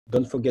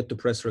Don't forget to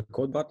press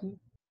record button.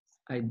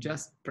 I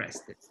just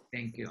pressed it.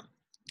 Thank you.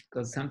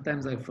 Because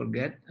sometimes I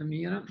forget,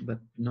 Amira, but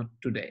not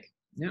today.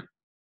 Yeah.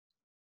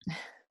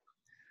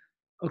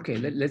 Okay,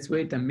 let's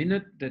wait a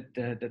minute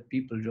that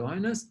people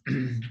join us.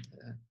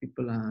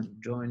 People are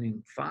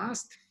joining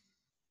fast.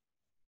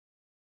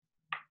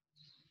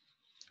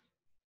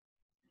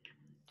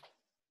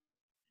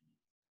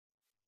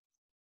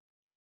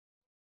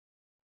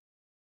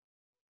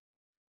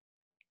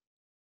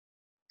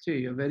 Gee,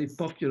 you're very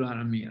popular,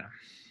 Amira.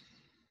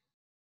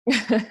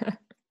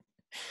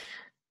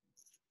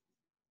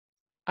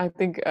 I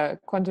think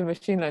quantum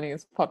machine learning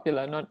is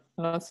popular,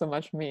 not so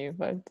much me,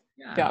 but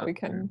yeah, we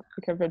can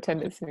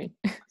pretend it's me.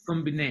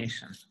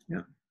 Combination,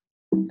 yeah.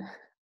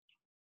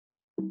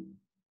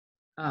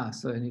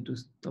 So I need to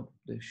stop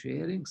the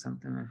sharing.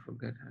 Sometimes I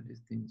forget how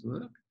these things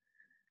work.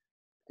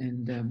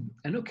 And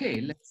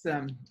okay, let's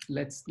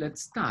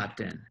start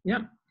then.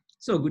 Yeah.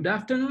 So good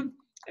afternoon,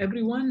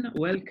 everyone.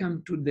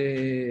 Welcome to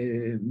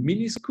the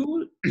mini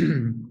school.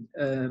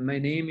 My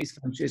name is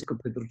Francesco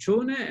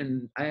Petruccione,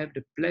 and I have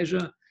the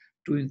pleasure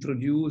to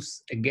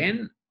introduce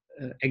again,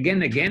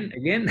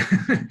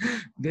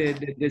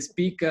 the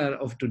speaker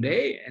of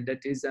today, and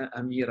that is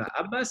Amira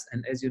Abbas.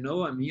 And as you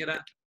know, Amira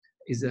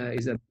is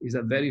a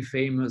very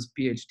famous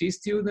PhD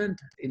student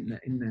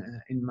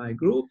in my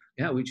group,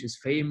 yeah, which is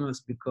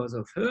famous because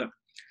of her.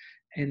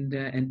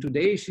 And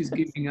today she's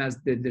giving us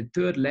the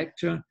third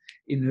lecture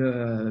in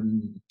her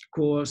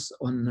course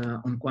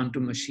on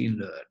quantum machine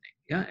learning.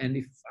 Yeah, and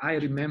if I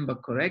remember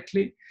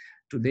correctly,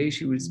 today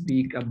she will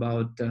speak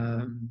about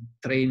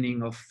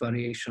training of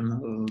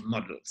variational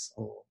models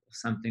or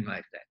something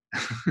like that.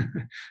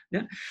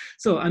 Yeah.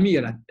 So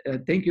Amira,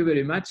 thank you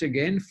very much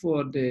again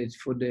for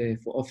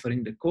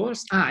offering the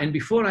course. And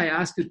before I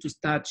ask you to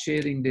start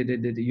sharing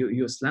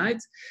your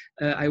slides,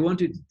 I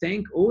wanted to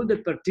thank all the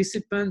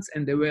participants,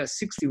 and there were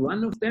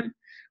 61 of them,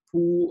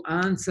 who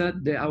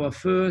answered our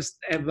first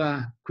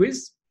ever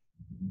quiz.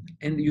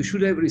 And you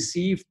should have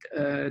received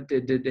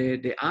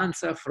the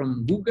answer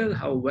from Google,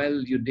 how well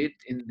you did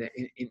in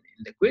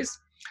the quiz.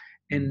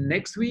 And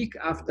next week,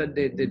 after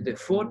the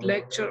fourth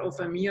lecture of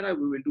Amira,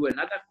 we will do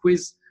another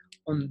quiz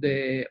on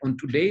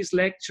today's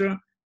lecture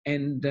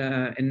and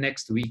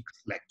next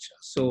week's lecture.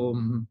 So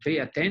pay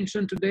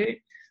attention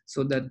today,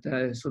 so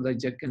that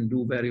you can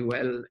do very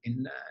well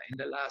in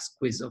the last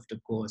quiz of the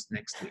course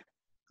next week.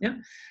 Yeah,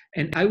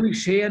 and I will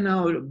share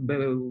now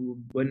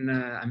when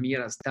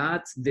Amira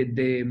starts the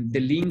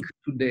link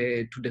to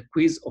the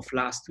quiz of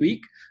last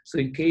week. So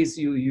in case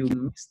you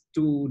missed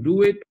to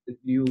do it,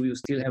 you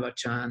still have a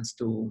chance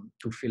to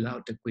fill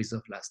out the quiz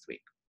of last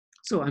week.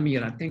 So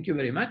Amira, thank you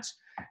very much.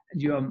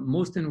 You are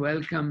most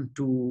welcome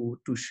to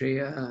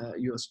share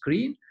your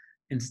screen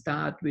and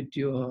start with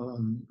your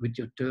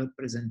third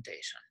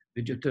presentation,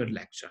 with your third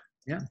lecture.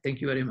 Yeah, thank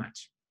you very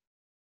much.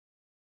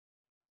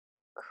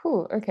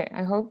 Cool. Okay,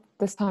 I hope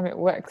this time it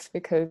works,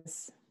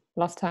 because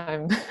last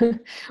time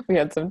we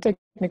had some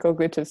technical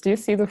glitches. Do you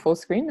see the full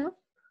screen now?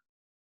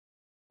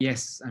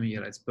 Yes,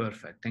 Amira, it's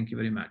perfect. Thank you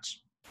very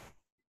much.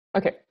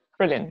 Okay,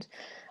 brilliant.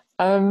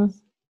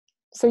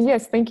 So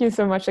yes, thank you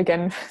so much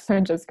again,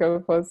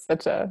 Francesco, for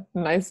such a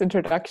nice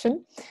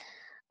introduction.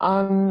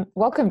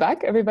 Welcome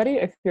back, everybody,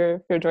 if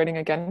you're joining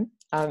again.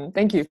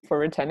 Thank you for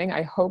returning.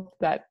 I hope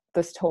that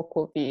this talk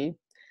will be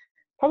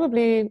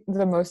probably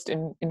the most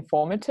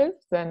informative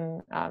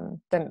than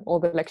all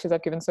the lectures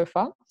I've given so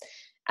far.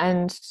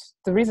 And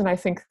the reason I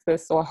think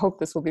this, or hope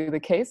this will be the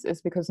case,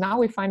 is because now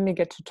we finally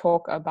get to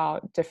talk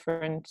about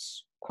different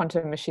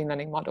quantum machine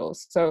learning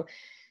models. So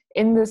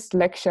in this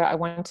lecture, I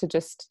want to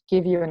just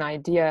give you an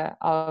idea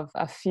of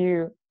a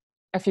few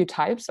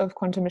types of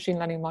quantum machine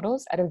learning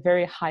models at a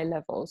very high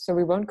level. So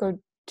we won't go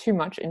too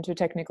much into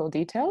technical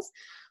details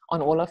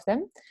on all of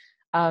them.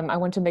 I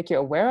want to make you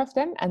aware of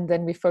them, and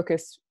then we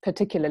focus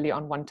particularly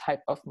on one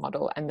type of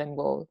model, and then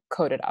we'll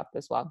code it up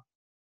as well.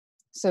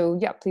 So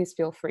yeah, please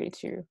feel free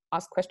to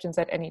ask questions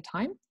at any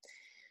time.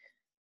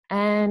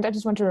 And I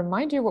just want to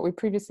remind you what we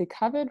previously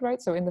covered,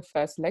 right? So in the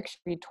first lecture,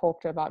 we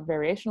talked about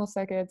variational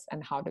circuits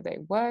and how do they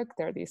work.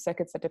 There are these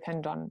circuits that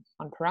depend on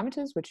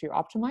parameters, which you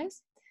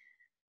optimize.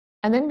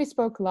 And then we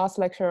spoke last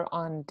lecture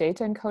on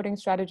data encoding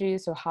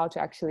strategies, so how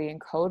to actually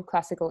encode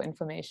classical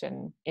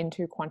information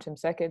into quantum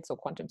circuits or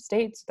quantum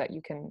states so that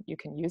you can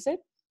use it.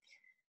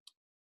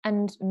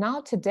 And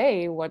now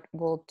today, what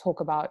we'll talk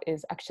about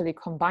is actually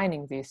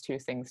combining these two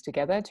things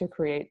together to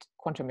create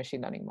quantum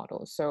machine learning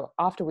models. So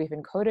after we've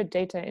encoded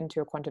data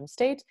into a quantum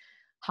state,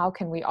 how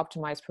can we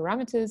optimize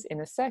parameters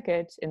in a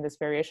circuit in this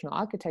variational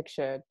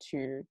architecture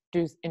to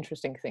do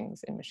interesting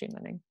things in machine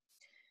learning?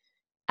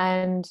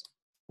 And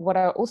what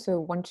I also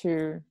want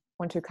to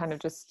kind of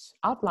just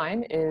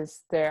outline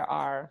is there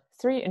are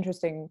three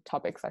interesting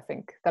topics, I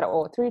think,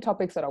 three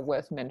topics that are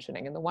worth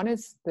mentioning. And the one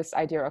is this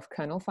idea of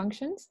kernel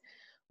functions,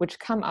 which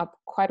come up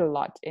quite a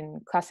lot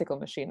in classical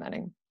machine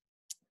learning.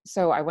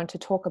 So I want to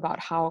talk about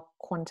how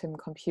quantum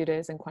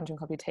computers and quantum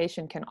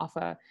computation can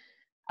offer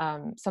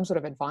some sort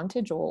of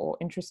advantage or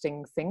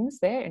interesting things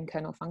there in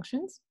kernel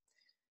functions.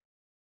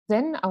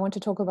 Then I want to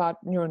talk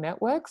about neural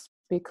networks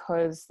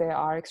because they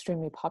are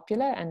extremely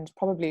popular and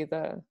probably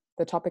the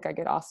topic I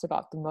get asked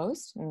about the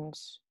most,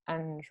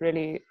 and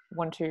really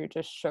want to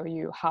just show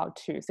you how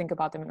to think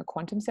about them in a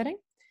quantum setting.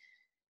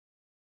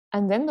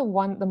 And then the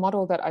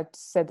model that I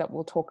said that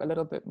we'll talk a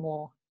little bit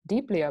more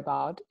deeply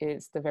about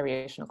is the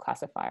variational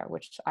classifier,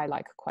 which I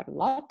like quite a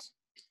lot.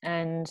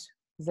 And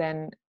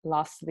then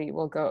lastly,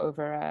 we'll go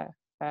over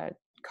a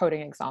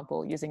coding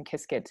example using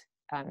Qiskit,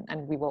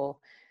 and we will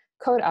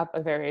code up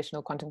a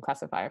variational quantum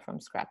classifier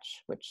from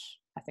scratch, which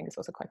I think is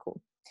also quite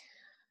cool.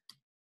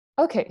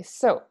 Okay,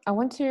 so I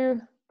want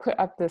to put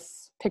up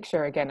this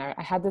picture again.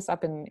 I had this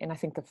up in I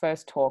think the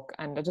first talk,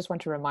 and I just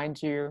want to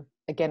remind you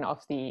again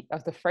of the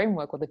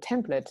framework or the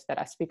template that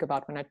I speak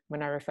about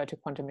when I refer to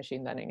quantum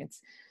machine learning.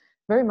 It's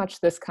very much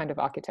this kind of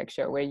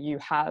architecture where you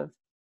have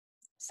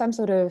some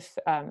sort of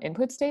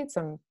input state,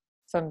 some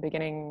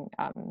beginning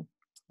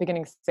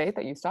state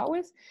that you start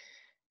with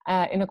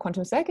in a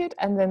quantum circuit,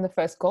 and then the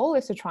first goal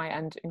is to try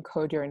and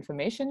encode your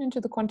information into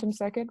the quantum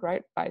circuit,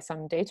 right, by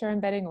some data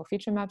embedding or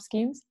feature map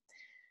schemes.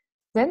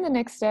 Then the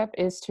next step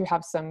is to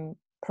have some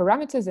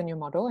parameters in your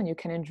model, and you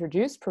can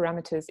introduce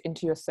parameters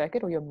into your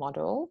circuit or your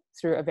model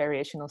through a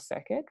variational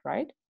circuit,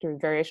 right, through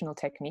variational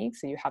techniques.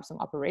 So you have some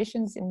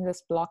operations in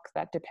this block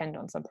that depend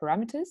on some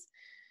parameters.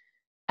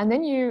 And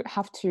then you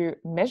have to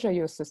measure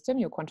your system,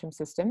 your quantum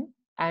system,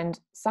 and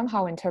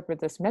somehow interpret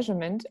this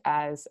measurement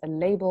as a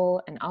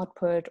label, an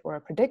output, or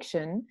a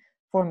prediction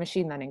for a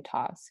machine learning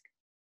task.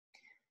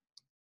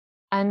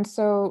 And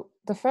so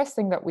the first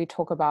thing that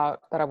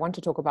I want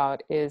to talk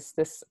about is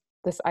this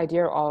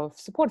idea of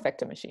support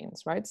vector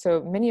machines, right?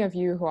 So many of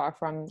you who are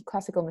from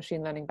classical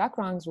machine learning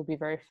backgrounds will be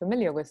very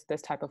familiar with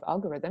this type of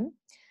algorithm.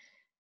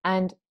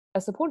 And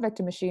a support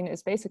vector machine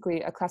is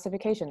basically a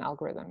classification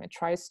algorithm. It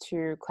tries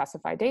to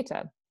classify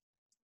data.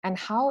 And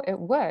how it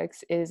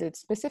works is it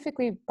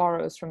specifically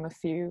borrows from a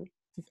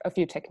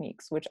few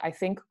techniques, which I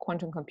think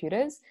quantum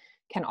computers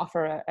can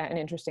offer an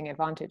interesting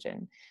advantage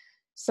in.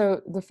 So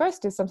the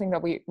first is something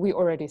that we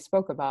already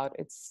spoke about.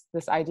 It's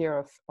this idea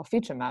of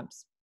feature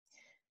maps.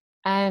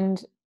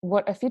 And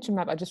what a feature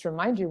map, I just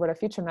remind you, what a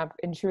feature map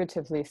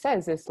intuitively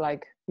says is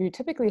like, you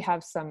typically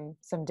have some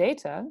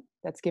data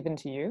that's given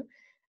to you,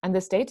 and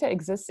this data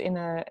exists in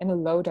a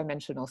low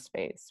dimensional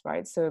space,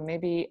 right? So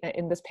maybe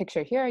in this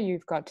picture here,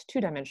 you've got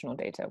 2-dimensional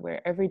data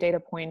where every data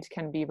point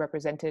can be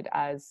represented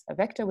as a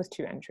vector with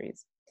 2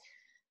 entries.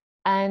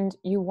 And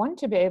you want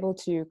to be able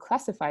to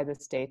classify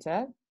this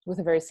data with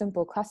a very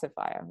simple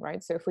classifier,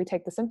 right? So if we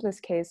take the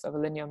simplest case of a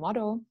linear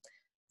model,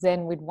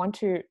 then we'd want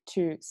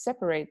to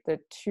separate the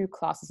 2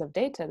 classes of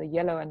data, the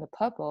yellow and the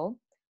purple,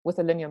 with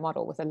a linear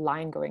model, with a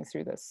line going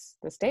through this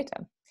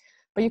data.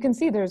 But you can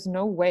see there's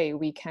no way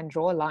we can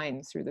draw a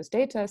line through this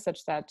data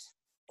such that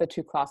the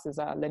 2 classes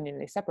are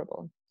linearly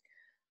separable.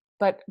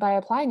 But by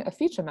applying a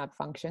feature map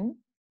function,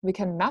 we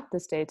can map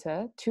this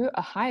data to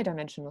a higher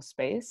dimensional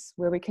space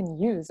where we can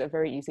use a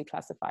very easy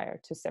classifier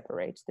to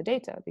separate the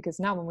data. Because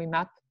now when we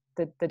map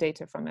the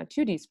data from a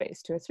 2D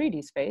space to a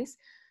 3D space,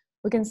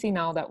 we can see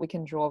now that we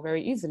can draw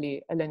very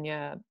easily a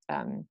linear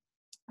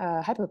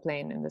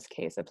hyperplane, in this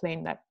case, a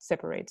plane that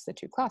separates the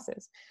 2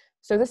 classes.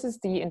 So this is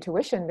the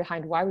intuition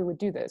behind why we would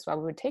do this, why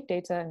we would take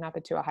data and map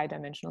it to a high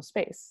dimensional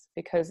space,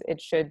 because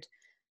it should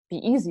be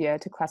easier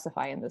to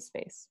classify in this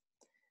space.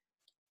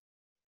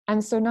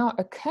 And so now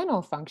a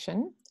kernel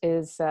function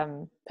is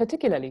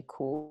particularly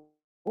cool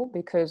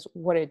because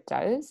what it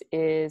does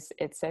is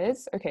it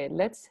says, okay,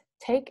 let's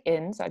take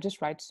in, so I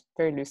just write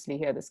very loosely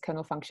here, this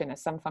kernel function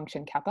as some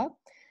function kappa,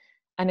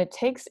 and it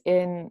takes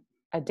in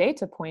a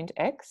data point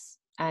x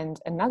and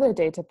another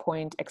data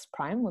point x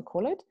prime, we'll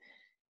call it,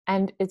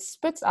 and it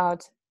spits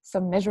out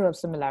some measure of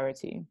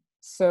similarity.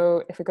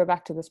 So if we go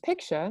back to this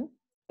picture,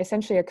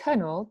 essentially a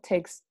kernel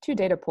takes 2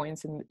 data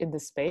points in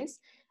this space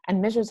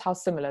and measures how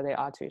similar they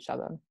are to each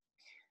other.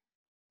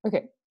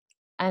 Okay,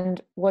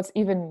 and what's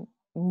even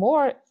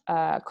more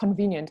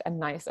convenient and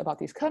nice about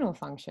these kernel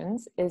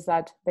functions is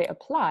that they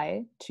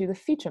apply to the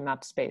feature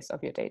map space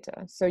of your data.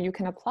 So you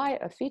can apply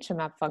a feature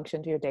map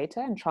function to your data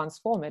and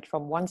transform it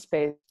from one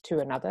space to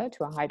another,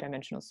 to a high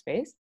dimensional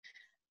space.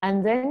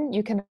 And then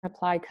you can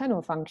apply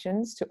kernel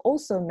functions to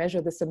also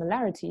measure the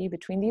similarity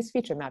between these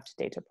feature mapped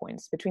data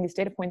points, between these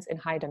data points in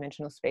high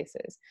dimensional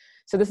spaces.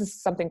 So this is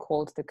something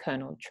called the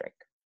kernel trick.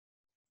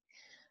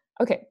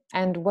 Okay,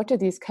 and what do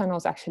these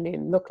kernels actually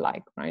look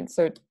like, right?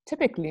 So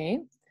typically,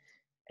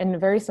 in a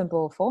very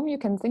simple form, you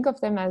can think of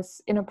them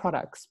as inner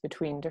products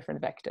between different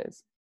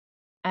vectors.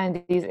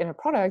 And these inner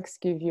products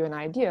give you an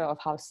idea of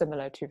how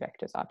similar 2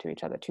 vectors are to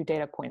each other, 2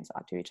 data points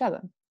are to each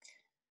other.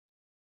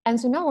 And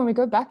so now when we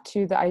go back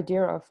to the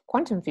idea of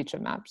quantum feature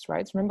maps,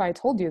 right? So remember I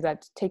told you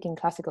that taking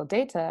classical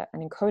data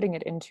and encoding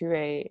it into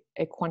a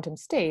quantum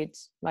state,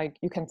 like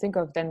you can think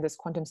of then this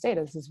quantum state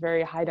as this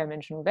very high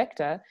dimensional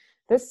vector.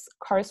 This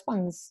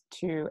corresponds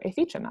to a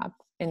feature map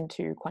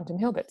into quantum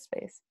Hilbert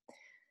space.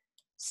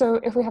 So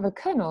if we have a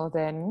kernel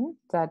then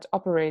that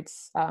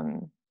operates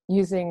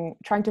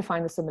trying to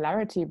find the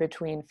similarity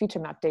between feature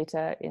map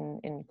data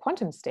in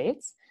quantum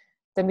states,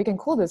 then we can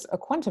call this a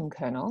quantum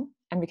kernel,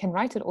 and we can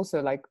write it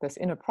also like this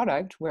inner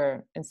product,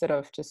 where instead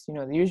of just, you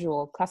know, the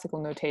usual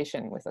classical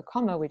notation with a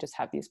comma, we just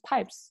have these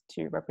pipes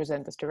to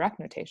represent this Dirac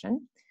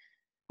notation,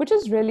 which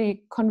is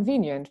really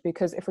convenient,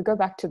 because if we go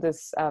back to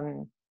this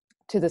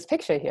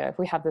picture here, if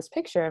we have this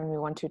picture and we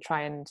want to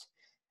try and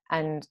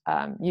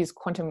use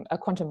a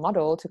quantum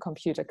model to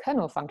compute a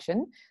kernel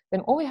function,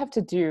 then all we have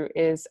to do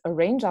is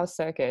arrange our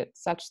circuit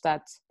such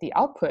that the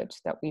output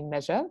that we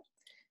measure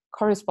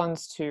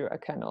corresponds to a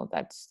kernel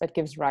that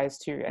gives rise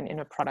to an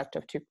inner product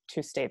of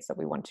two states that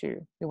we want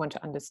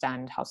to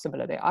understand how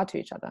similar they are to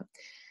each other.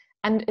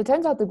 And it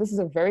turns out that this is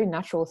a very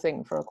natural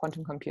thing for a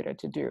quantum computer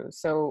to do.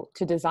 So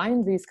to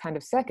design these kind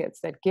of circuits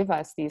that give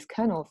us these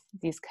kernel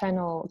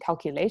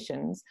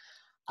calculations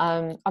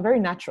are very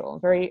natural,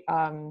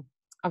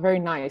 are very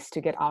nice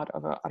to get out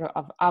of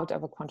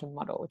a quantum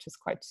model, which is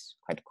quite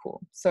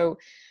cool. So,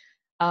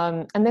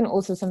 and then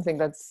also something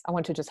I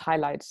want to just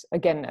highlight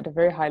again at a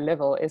very high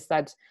level is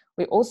that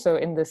we also,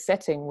 in this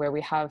setting where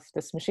we have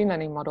this machine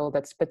learning model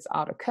that spits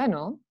out a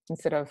kernel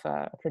instead of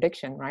a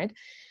prediction, right?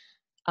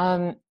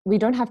 We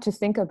don't have to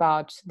think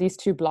about these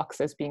two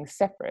blocks as being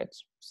separate.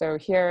 So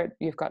here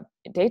you've got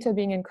data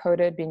being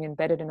encoded, being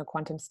embedded in a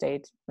quantum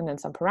state, and then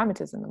some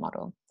parameters in the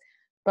model.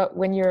 But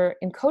when you're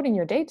encoding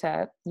your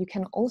data, you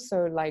can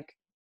also like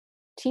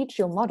teach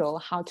your model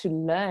how to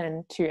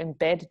learn to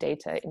embed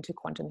data into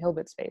quantum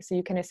Hilbert space. So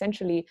you can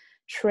essentially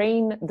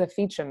train the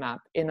feature map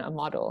in a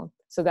model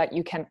so that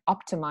you can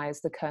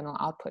optimize the kernel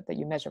output that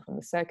you measure from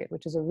the circuit,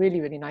 which is a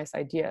really, really nice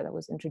idea that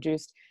was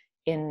introduced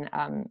in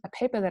a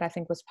paper that I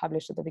think was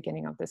published at the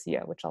beginning of this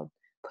year, which I'll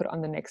put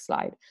on the next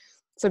slide.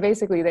 So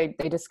basically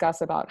they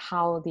discuss about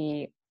how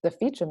the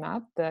feature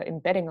map, the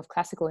embedding of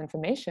classical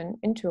information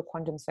into a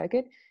quantum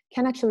circuit,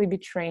 can actually be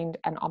trained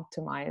and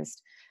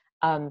optimized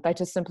by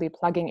just simply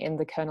plugging in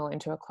the kernel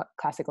into a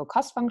classical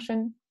cost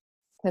function.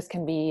 This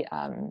can be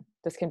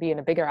in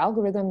a bigger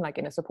algorithm, like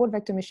in a support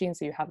vector machine,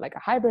 so you have like a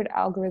hybrid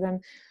algorithm.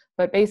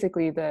 But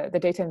basically, the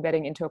data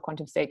embedding into a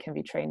quantum state can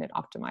be trained and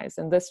optimized.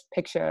 And this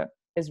picture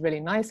is really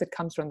nice. It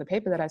comes from the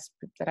paper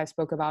that I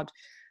spoke about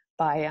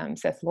by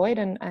Seth Lloyd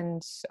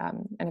and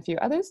a few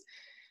others.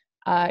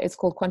 It's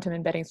called Quantum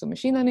Embeddings for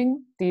Machine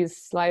Learning. These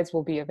slides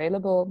will be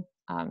available.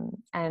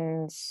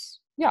 And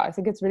yeah, I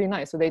think it's really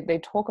nice. So they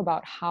talk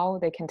about how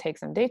they can take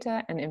some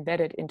data and embed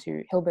it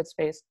into Hilbert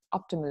space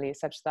optimally,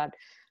 such that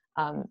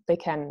they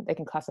can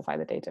classify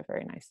the data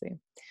very nicely.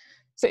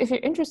 So if you're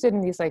interested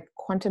in these like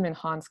quantum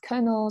enhanced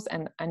kernels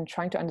and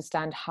trying to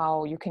understand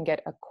how you can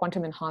get a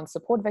quantum enhanced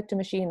support vector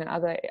machine and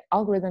other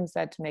algorithms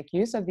that make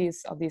use of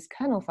these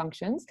kernel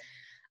functions,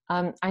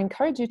 I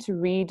encourage you to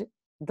read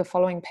the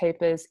following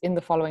papers in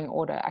the following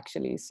order,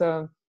 actually.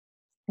 So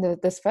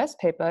this first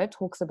paper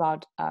talks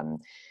about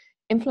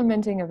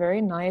implementing a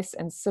very nice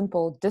and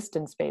simple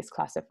distance-based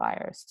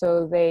classifier.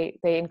 So they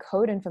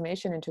encode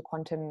information into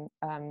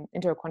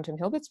a quantum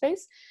Hilbert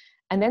space,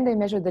 and then they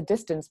measure the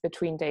distance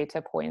between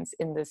data points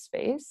in this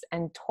space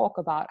and talk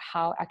about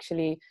how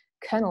actually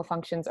kernel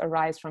functions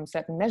arise from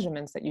certain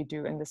measurements that you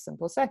do in this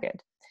simple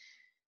circuit.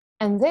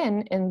 And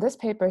then in this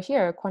paper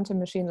here, Quantum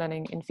Machine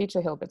Learning in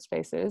Feature Hilbert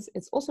Spaces,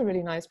 it's also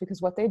really nice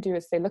because what they do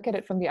is they look at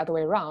it from the other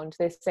way around.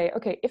 They say,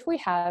 okay, if we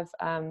have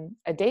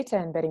a data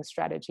embedding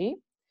strategy,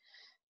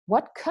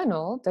 what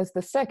kernel does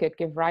the circuit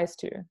give rise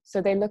to?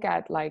 So they look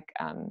at like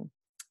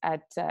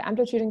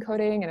amplitude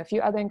encoding and a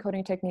few other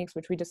encoding techniques,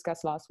 which we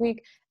discussed last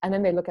week. And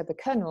then they look at the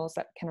kernels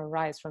that can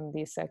arise from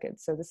these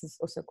circuits. So this is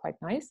also quite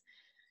nice.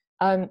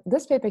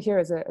 This paper here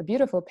is a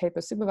beautiful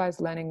paper, Supervised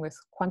Learning with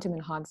Quantum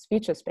Enhanced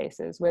Feature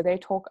Spaces, where they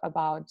talk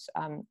about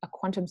a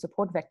quantum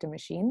support vector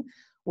machine,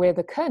 where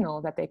the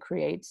kernel that they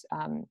create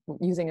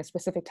using a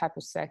specific type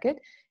of circuit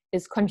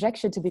is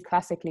conjectured to be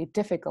classically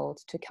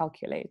difficult to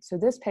calculate. So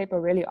this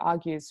paper really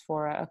argues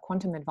for a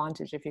quantum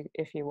advantage,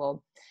 if you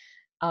will,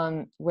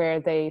 where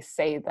they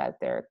say that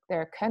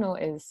their kernel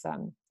is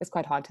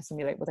quite hard to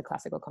simulate with a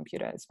classical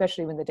computer,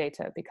 especially when the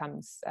data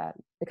becomes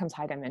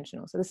high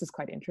dimensional. So this is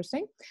quite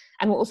interesting.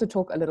 And we'll also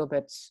talk a little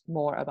bit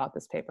more about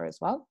this paper as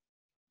well.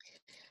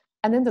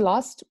 And then the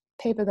last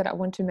paper that I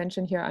want to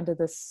mention here under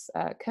this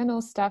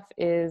kernel stuff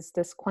is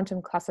this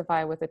quantum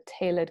classifier with a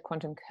tailored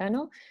quantum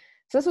kernel.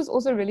 So this was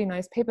also a really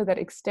nice paper that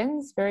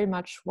extends very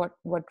much what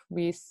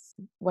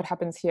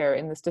happens here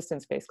in this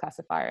distance-based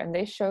classifier. And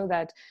they show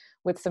that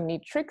with some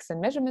neat tricks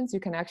and measurements, you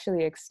can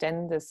actually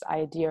extend this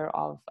idea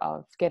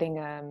of getting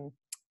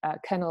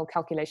kernel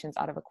calculations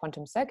out of a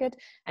quantum circuit.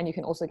 And you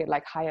can also get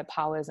like higher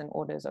powers and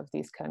orders of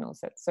these kernel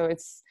sets. So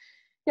it's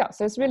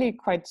really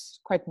quite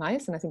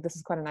nice. And I think this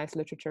is quite a nice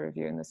literature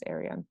review in this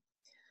area.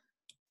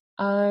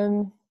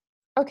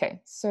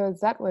 Okay, so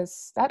that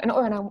was that. And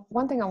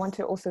one thing I want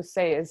to also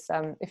say is,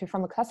 if you're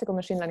from a classical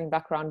machine learning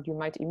background, you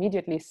might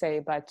immediately say,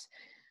 but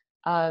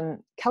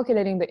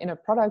calculating the inner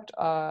product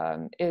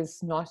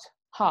is not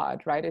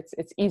hard, right?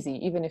 It's easy,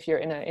 even if you're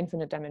in an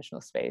infinite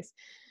dimensional space.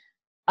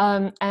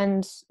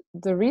 And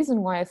the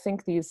reason why I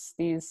think these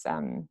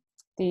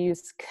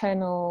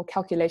kernel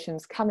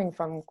calculations coming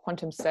from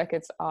quantum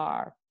circuits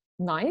are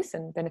nice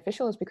and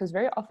beneficial is because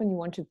very often you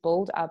want to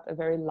build up a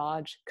very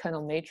large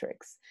kernel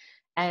matrix.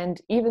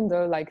 And even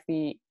though like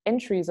the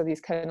entries of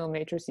these kernel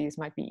matrices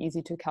might be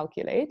easy to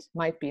calculate,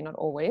 might be, not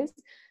always,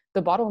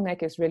 the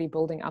bottleneck is really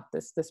building up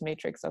this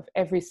matrix of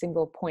every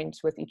single point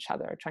with each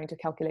other, trying to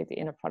calculate the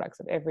inner products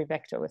of every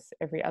vector with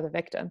every other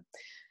vector.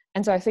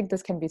 And so I think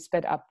this can be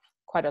sped up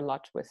quite a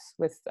lot with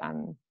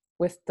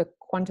the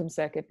quantum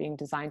circuit being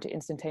designed to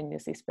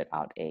instantaneously spit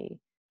out a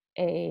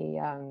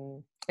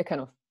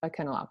kernel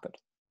output,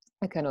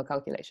 a kernel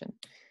calculation.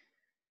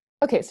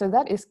 Okay, so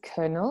that is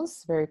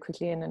kernels very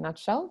quickly in a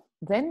nutshell.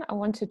 Then I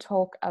want to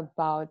talk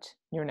about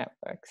neural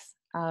networks.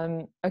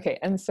 Okay,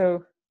 and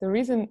so the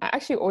reason I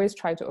actually always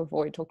try to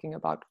avoid talking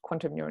about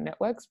quantum neural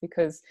networks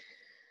because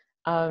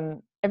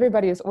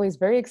everybody is always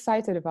very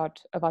excited about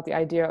the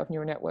idea of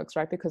neural networks,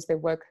 right? Because they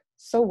work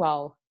so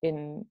well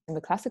in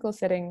the classical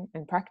setting.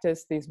 In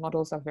practice, these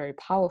models are very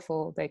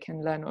powerful. They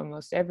can learn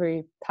almost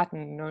every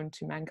pattern known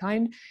to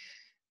mankind.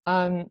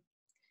 And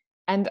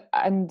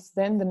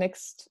then the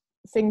next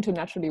thing to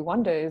naturally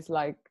wonder is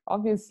like,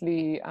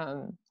 obviously,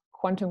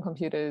 quantum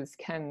computers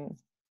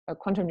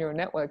quantum neural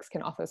networks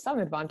can offer some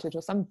advantage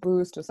or some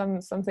boost or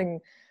something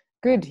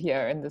good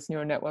here in this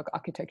neural network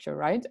architecture,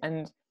 right?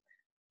 And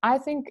I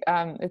think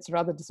it's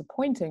rather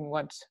disappointing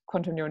what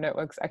quantum neural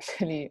networks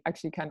actually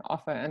can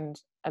offer, and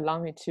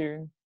allow me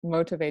to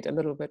motivate a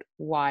little bit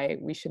why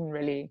we shouldn't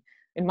really,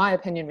 in my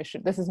opinion,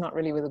 this is not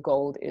really where the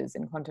gold is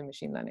in quantum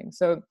machine learning.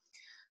 So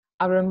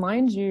I'll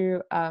remind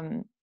you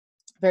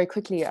very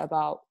quickly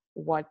about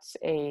what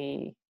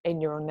a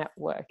neural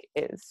network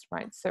is,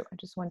 right? So I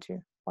just want to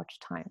watch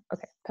time.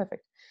 Okay,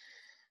 perfect.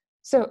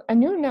 So a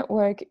neural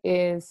network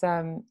is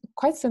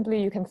quite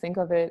simply, you can think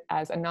of it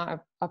as, and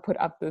now I put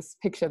up this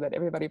picture that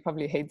everybody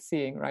probably hates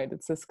seeing, right?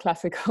 It's this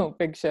classical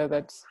picture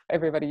that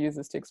everybody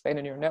uses to explain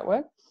a neural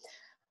network.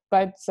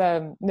 But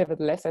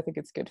nevertheless, I think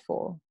it's good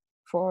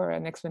for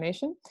an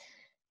explanation.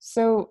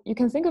 So you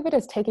can think of it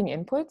as taking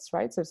inputs,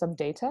 right? So some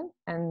data,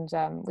 and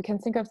we can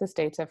think of this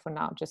data for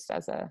now just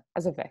as a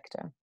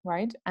vector,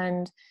 right?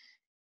 And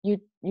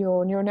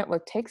your neural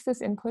network takes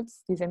these input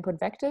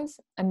vectors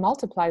and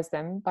multiplies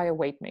them by a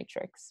weight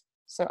matrix.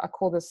 So I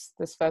call this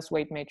first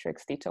weight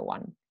matrix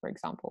θ1, for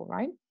example,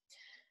 right?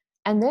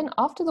 And then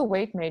after the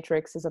weight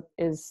matrix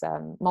is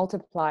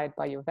multiplied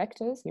by your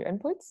vectors, your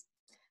inputs,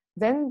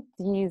 then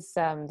these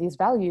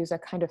values are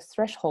kind of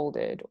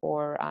thresholded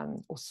or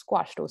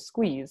squashed or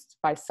squeezed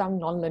by some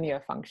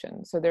nonlinear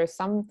function. So there's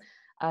some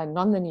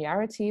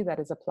nonlinearity that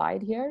is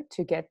applied here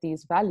to get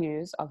these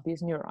values of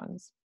these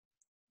neurons.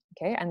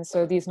 Okay, and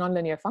so these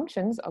nonlinear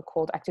functions are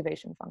called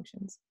activation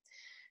functions.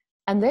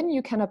 And then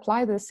you can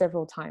apply this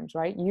several times,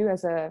 right? You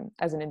as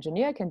an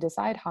engineer can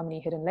decide how many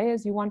hidden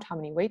layers you want, how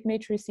many weight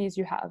matrices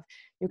you have.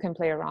 You can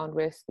play around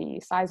with the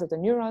size of the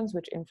neurons,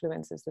 which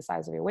influences the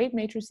size of your weight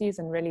matrices,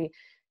 and really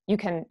you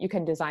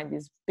can design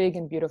these big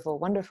and beautiful,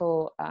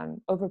 wonderful,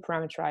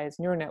 over-parameterized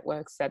neural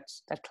networks that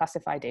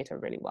classify data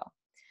really well.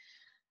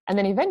 And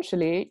then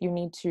eventually you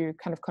need to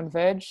kind of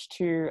converge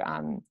to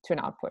an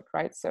output,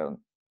 right?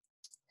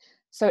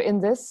 So in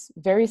this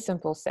very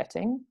simple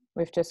setting,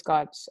 we've just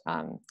got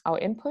our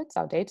inputs,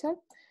 our data.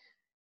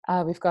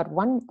 We've got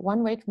one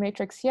weight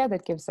matrix here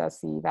that gives us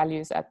the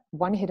values at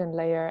one hidden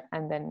layer,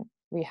 and then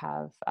we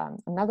have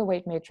another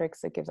weight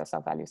matrix that gives us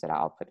our values at our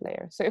output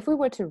layer. So if we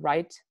were to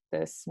write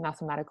this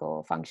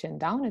mathematical function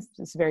down,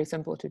 it's very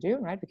simple to do,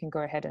 right? We can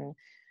go ahead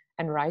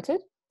and write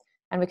it.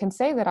 And we can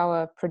say that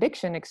our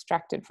prediction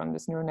extracted from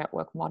this neural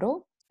network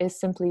model is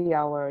simply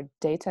our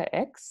data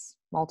x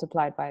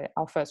multiplied by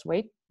our first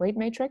weight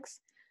matrix.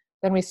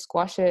 Then we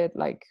squash it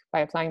like by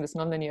applying this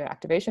nonlinear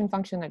activation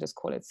function. I just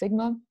call it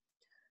sigma.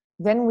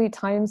 Then we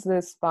times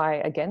this by,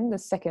 again, the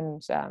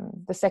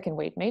second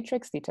weight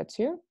matrix,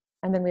 θ2.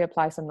 And then we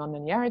apply some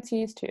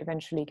nonlinearities to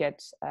eventually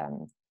get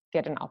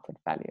an output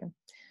value.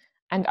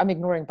 And I'm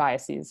ignoring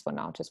biases for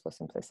now, just for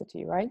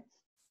simplicity, right?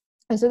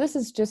 And so this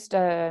is just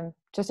a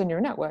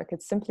neural network.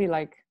 It's simply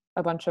like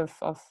a bunch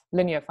of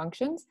linear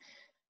functions.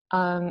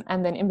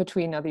 And then in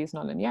between are these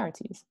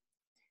nonlinearities.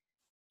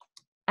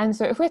 And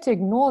so if we had to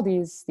ignore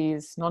these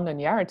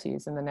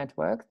nonlinearities in the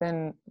network,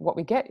 then what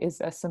we get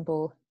is a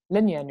simple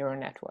linear neural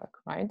network,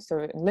 right? So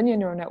a linear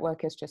neural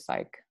network is just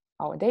like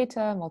our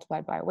data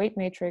multiplied by a weight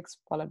matrix,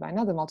 followed by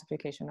another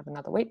multiplication of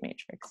another weight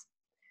matrix.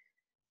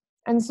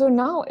 And so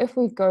now if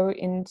we go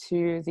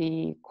into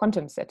the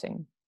quantum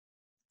setting,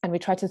 and we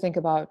try to think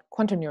about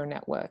quantum neural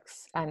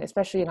networks, and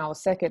especially in our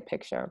circuit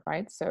picture,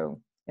 right?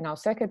 So in our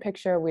circuit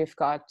picture, we've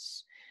got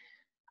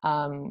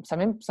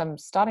some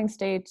starting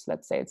states.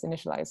 Let's say it's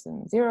initialized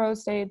in 0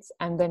 states,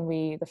 and then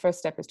the first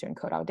step is to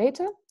encode our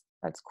data.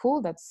 That's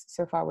cool. That's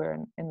so far we're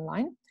in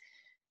line.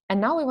 And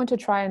now we want to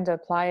try and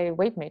apply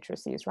weight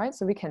matrices, right?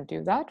 So we can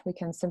do that. We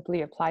can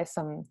simply apply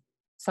some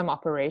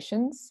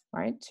operations,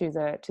 right, to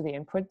the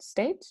input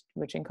state,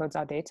 which encodes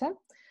our data.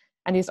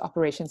 And these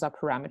operations are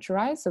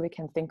parameterized. So we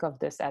can think of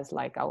this as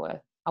like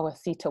our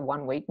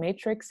θ1 weight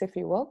matrix, if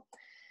you will.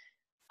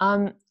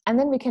 And And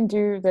then we can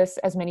do this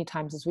as many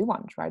times as we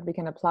want, right? We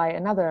can apply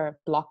another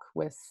block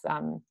with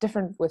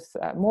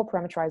more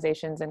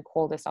parameterizations and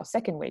call this our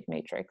second weight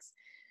matrix.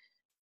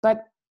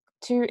 But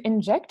to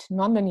inject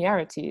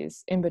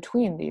nonlinearities in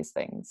between these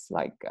things,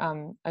 like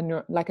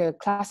a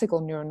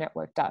classical neural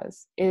network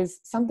does,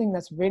 is something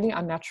that's really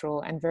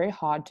unnatural and very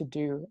hard to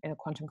do in a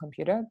quantum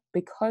computer,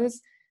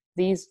 because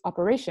these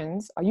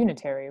operations are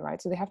unitary,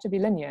 right? So they have to be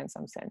linear in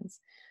some sense.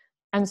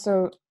 And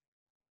so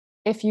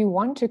if you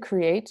want to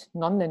create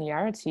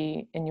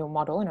nonlinearity in your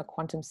model in a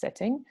quantum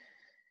setting,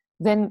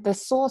 then the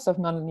source of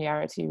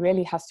nonlinearity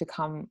really has to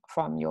come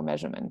from your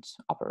measurement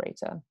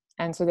operator.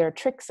 And so there are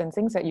tricks and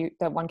things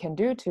that one can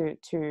do to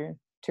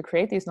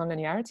create these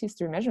nonlinearities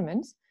through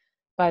measurements.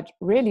 But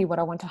really what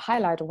I want to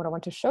highlight and what I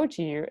want to show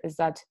to you is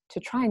that to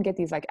try and get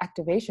these like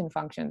activation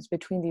functions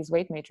between these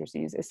weight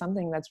matrices is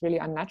something that's really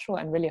unnatural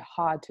and really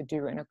hard to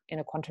do in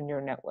a quantum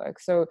neural network.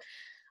 So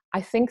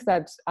I think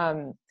that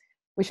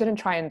we shouldn't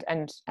try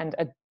and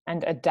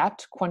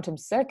adapt quantum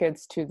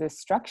circuits to this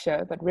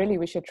structure, but really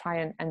we should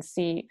try and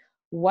see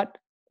what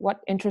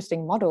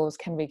interesting models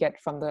can we get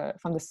from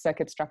the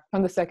circuits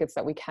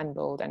that we can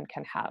build and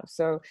can have.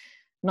 So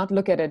not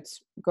look at it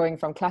going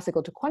from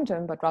classical to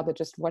quantum, but rather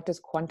just what does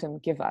quantum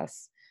give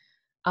us?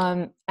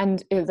 And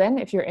then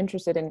if you're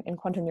interested in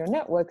quantum neural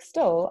networks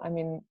still, I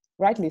mean,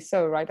 rightly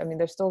so, right? I mean,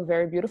 there's still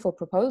very beautiful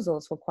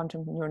proposals for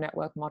quantum neural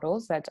network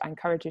models that I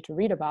encourage you to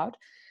read about.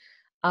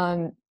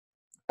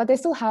 But they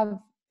still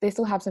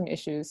have some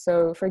issues.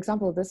 So for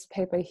example, this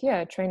paper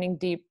here, Training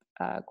Deep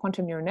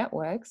Quantum Neural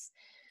Networks,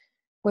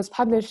 was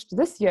published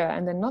this year,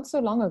 and then not so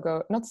long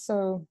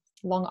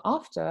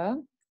after,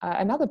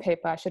 another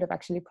paper, I should have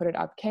actually put it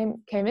up,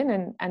 came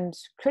in and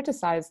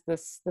criticized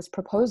this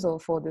proposal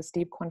for this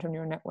deep quantum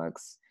neural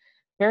networks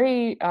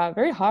very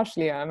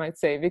harshly, I might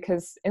say,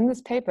 because in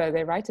this paper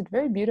they write it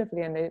very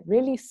beautifully and they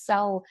really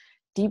sell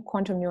deep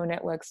quantum neural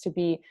networks to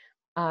be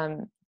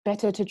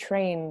better to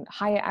train,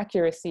 higher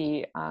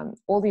accuracy,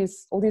 all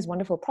these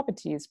wonderful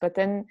properties. But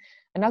then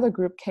another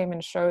group came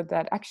and showed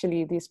that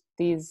actually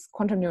these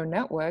quantum neural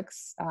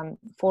networks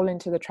fall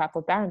into the trap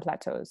of barren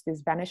plateaus,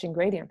 these vanishing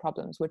gradient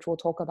problems, which we'll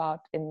talk about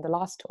in the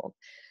last talk.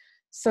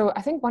 So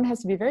I think one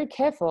has to be very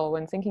careful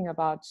when thinking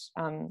about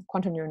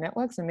quantum neural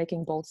networks and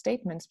making bold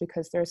statements,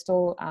 because there's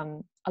still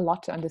a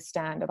lot to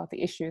understand about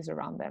the issues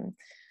around them.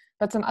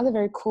 But some other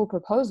very cool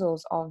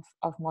proposals of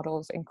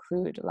models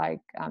include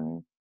like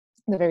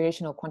the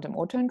variational quantum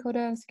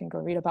autoencoders. You can go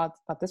read about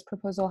this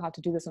proposal, how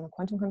to do this on a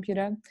quantum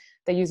computer.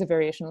 They use a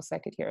variational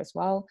circuit here as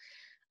well.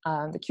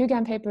 The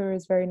QGAM paper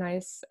is very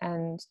nice.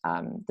 And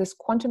this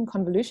quantum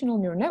convolutional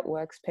neural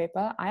networks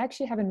paper, I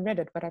actually haven't read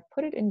it, but I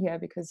put it in here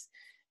because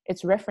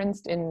it's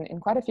referenced in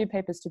quite a few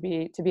papers to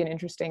be an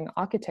interesting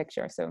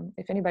architecture. So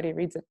if anybody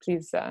reads it,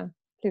 please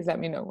let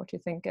me know what you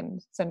think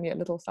and send me a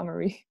little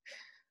summary.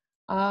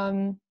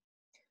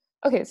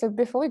 Okay, so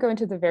before we go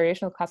into the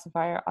variational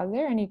classifier, are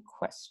there any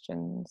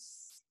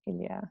questions,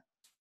 Ilya?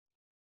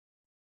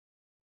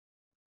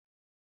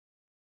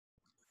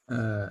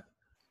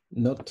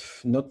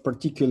 Not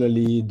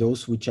particularly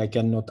those which I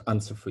cannot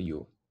answer for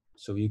you.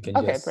 So you can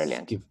just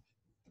brilliant. give,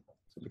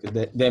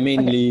 because they're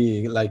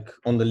mainly like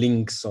on the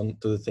links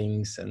onto the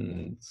things,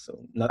 and so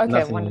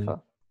nothing.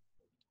 Wonderful.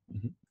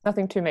 Mm-hmm.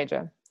 Nothing too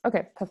major.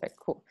 Okay, perfect,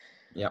 cool.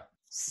 Yeah.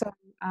 So,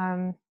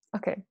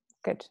 okay,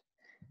 good.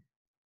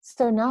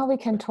 So now we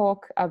can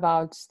talk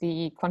about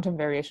the quantum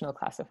variational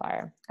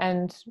classifier.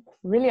 And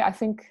really, I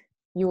think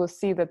you will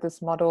see that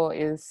this model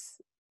is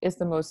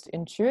the most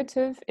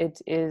intuitive.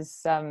 It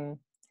is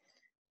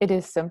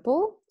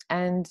simple,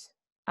 and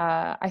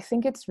I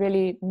think it's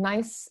really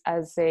nice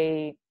as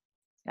a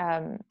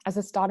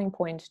starting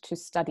point to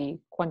study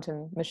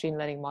quantum machine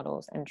learning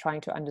models and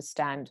trying to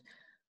understand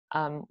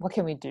what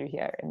can we do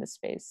here in this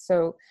space.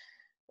 So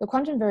the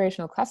quantum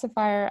variational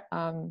classifier,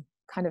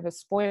 kind of a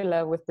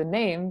spoiler with the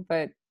name,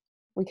 but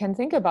we can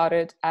think about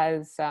it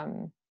as,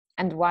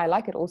 and why I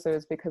like it also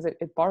is because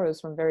it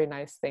borrows from very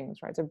nice things,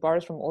 right? So it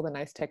borrows from all the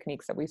nice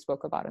techniques that we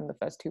spoke about in the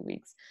first 2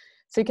 weeks.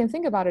 So you can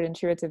think about it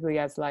intuitively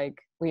as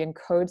like, we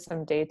encode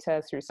some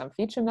data through some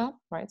feature map,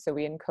 right? So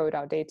we encode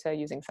our data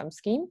using some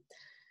scheme,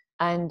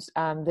 and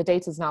the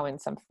data is now in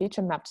some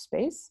feature mapped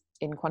space,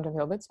 in quantum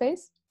Hilbert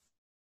space.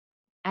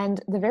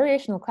 And the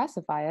variational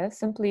classifier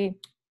simply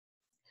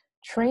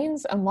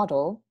trains a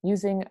model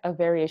using a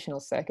variational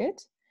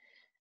circuit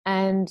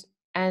and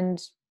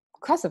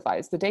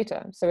classifies the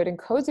data. So it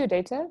encodes your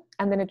data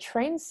and then it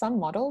trains some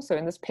model. So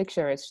in this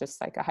picture, it's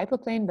just like a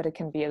hyperplane, but it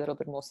can be a little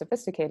bit more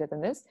sophisticated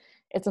than this.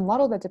 It's a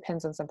model that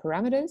depends on some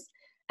parameters,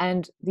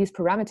 and these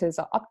parameters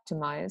are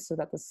optimized so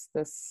that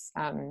this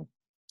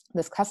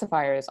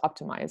classifier is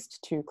optimized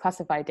to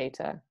classify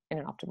data in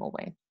an optimal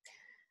way.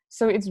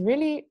 So it's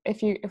really,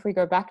 if we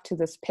go back to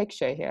this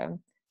picture here,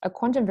 a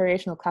quantum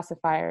variational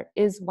classifier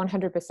is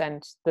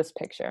 100% this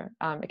picture.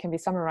 It can be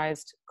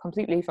summarized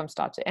completely from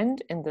start to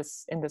end in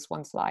this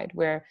one slide,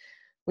 where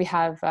we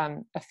have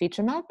a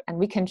feature map, and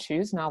we can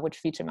choose now which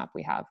feature map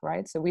we have,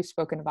 right? So we've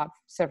spoken about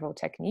several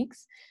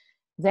techniques.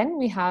 Then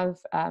we have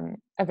a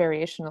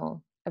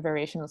variational a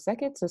variational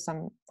circuit, so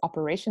some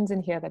operations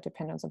in here that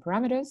depend on some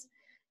parameters.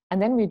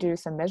 And then we do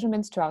some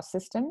measurements to our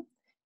system.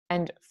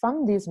 And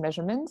from these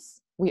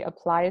measurements, we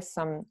apply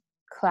some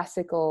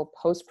classical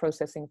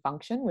post-processing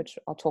function, which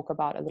I'll talk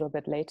about a little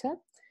bit later,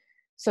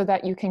 so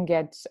that you can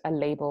get a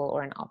label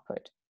or an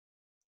output.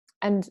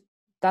 And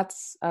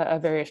that's a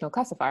variational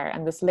classifier.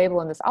 And this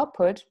label and this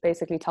output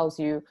basically tells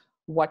you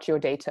what your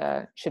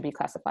data should be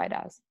classified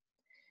as.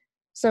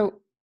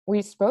 So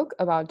we spoke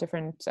about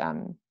different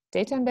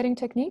data embedding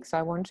techniques, so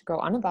I want to go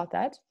on about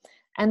that.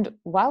 And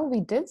while we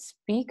did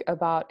speak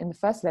about in the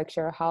first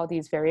lecture how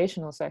these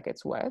variational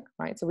circuits work,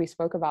 right? So we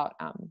spoke about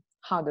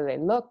how do they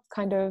look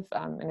kind of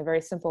in a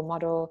very simple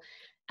model,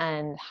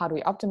 and how do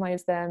we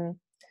optimize them.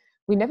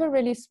 We never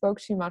really spoke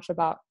too much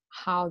about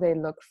how they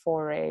look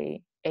for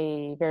a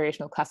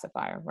variational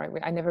classifier, right?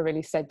 I never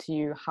really said to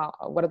you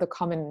what are the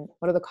common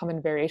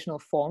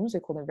variational forms, we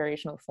call them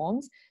variational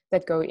forms,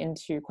 that go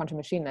into quantum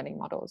machine learning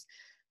models.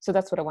 So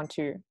that's what I want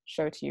to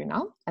show to you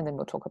now, and then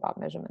we'll talk about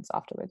measurements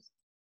afterwards.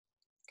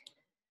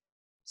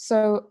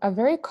 So a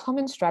very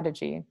common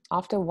strategy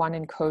after one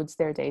encodes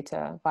their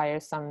data via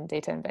some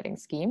data embedding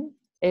scheme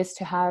is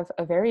to have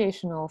a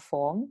variational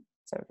form,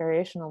 so a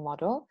variational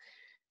model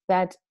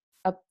that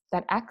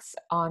acts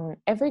on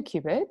every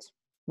qubit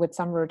with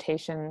some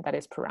rotation that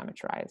is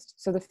parameterized.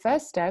 So the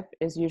first step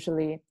is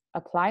usually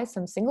apply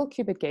some single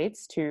qubit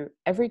gates to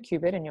every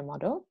qubit in your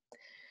model.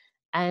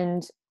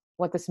 And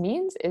what this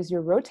means is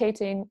you're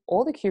rotating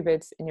all the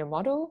qubits in your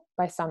model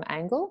by some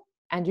angle,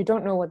 and you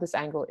don't know what this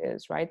angle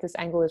is, right? This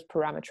angle is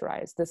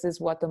parameterized. This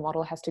is what the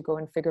model has to go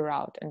and figure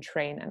out and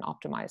train and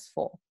optimize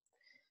for.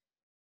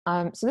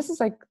 So this is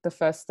like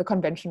the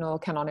conventional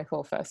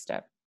canonical first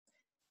step.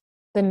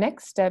 The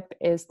next step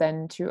is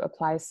then to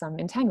apply some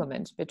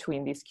entanglement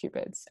between these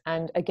qubits.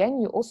 And again,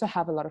 you also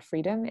have a lot of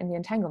freedom in the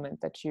entanglement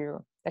that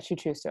you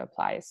choose to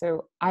apply.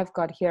 So I've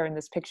got here in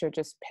this picture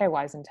just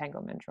pairwise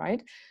entanglement,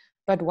 right?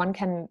 But one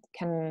can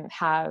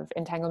have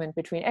entanglement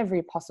between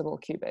every possible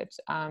qubit.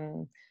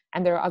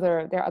 And there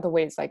are other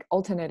ways like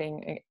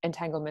alternating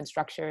entanglement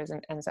structures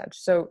and such.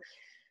 So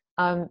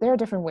there are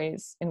different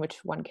ways in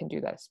which one can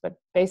do this, but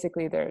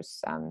basically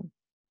there's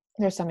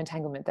some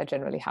entanglement that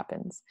generally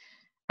happens.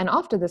 And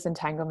after this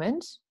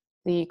entanglement,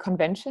 the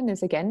convention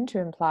is again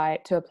to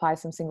apply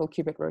some single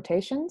qubit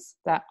rotations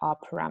that are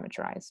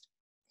parameterized.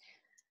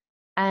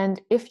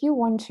 And if you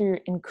want to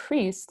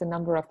increase the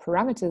number of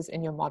parameters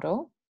in your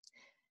model,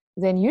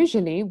 then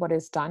usually what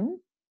is done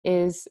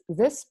is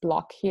this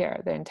block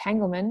here, the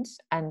entanglement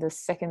and the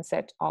second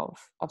set of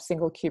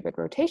single qubit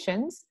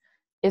rotations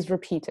is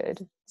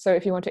repeated. So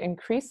if you want to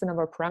increase the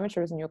number of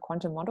parameters in your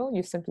quantum model,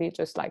 you simply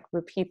just like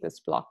repeat this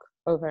block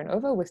over and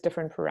over with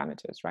different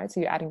parameters, right? So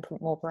you're adding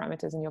more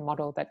parameters in your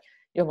model that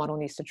your model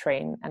needs to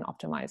train and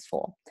optimize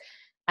for.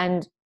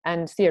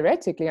 And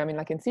theoretically, I mean,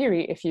 like in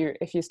theory, if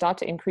you start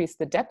to increase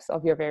the depth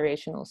of your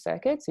variational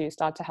circuit, so you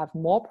start to have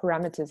more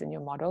parameters in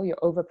your model, you're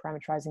over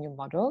parameterizing your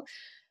model,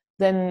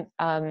 then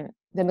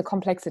the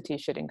complexity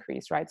should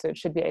increase, right? So it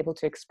should be able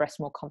to express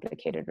more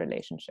complicated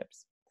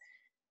relationships.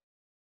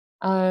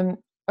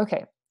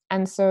 Okay,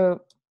 and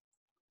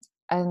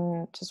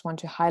just want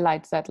to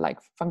highlight that, like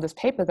from this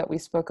paper that we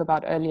spoke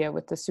about earlier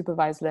with the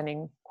supervised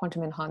learning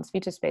quantum enhanced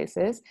feature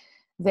spaces,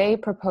 they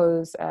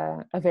propose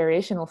a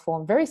variational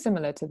form very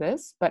similar to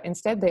this, but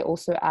instead they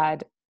also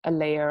add a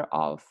layer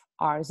of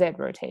RZ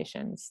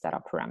rotations that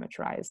are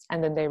parameterized,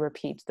 and then they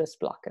repeat this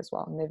block as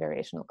well in the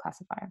variational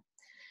classifier.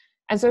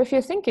 And so if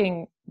you're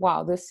thinking,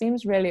 wow, this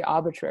seems really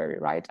arbitrary,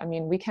 right? I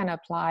mean, we can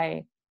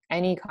apply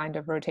any kind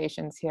of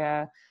rotations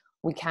here.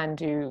 We can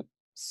do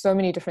so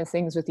many different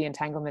things with the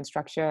entanglement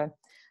structure.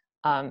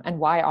 And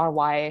why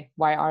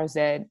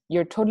RZ?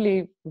 You're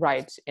totally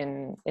right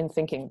in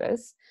thinking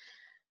this.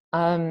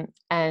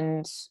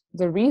 And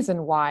the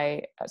reason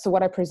why, so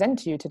what I present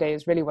to you today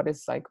is really what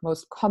is like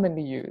most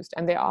commonly used.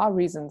 And there are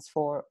reasons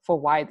for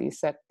why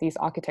these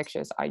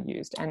architectures are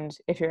used. And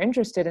if you're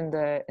interested in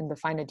the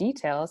finer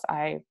details,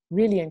 I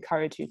really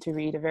encourage you to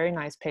read a very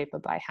nice paper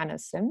by Hannah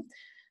Sim.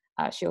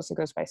 She also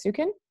goes by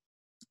Sukin.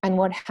 And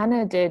what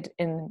Hannah did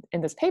in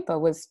this paper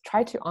was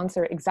try to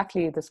answer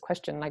exactly this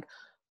question, like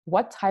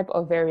what type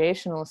of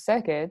variational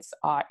circuits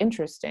are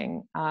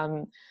interesting?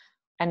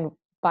 And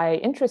by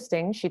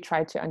interesting, she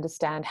tried to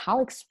understand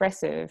how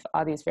expressive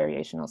are these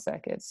variational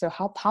circuits? So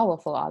how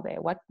powerful are they?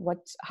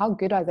 How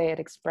good are they at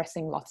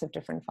expressing lots of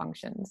different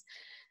functions?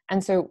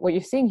 And so what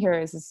you're seeing here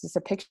is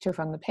a picture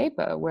from the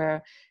paper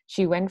where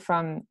she went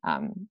from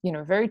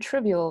very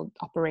trivial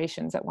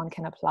operations that one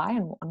can apply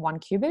on one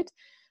qubit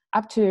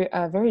up to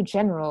a very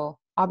general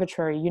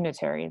arbitrary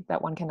unitary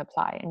that one can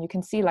apply. And you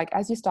can see, like,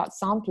 as you start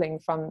sampling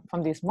from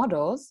these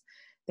models,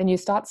 then you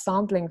start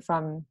sampling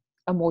from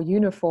a more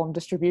uniform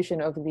distribution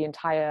over the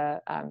entire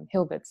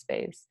Hilbert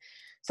space.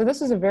 So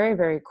this was a very,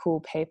 very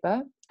cool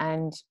paper.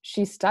 And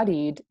she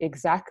studied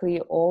exactly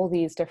all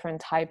these different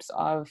types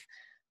of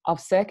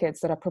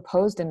circuits that are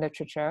proposed in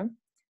literature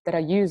that are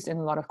used in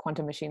a lot of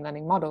quantum machine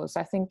learning models.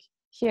 I think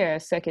here,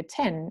 circuit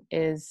 10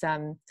 is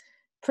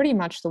pretty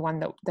much the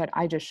one that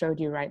I just showed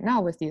you right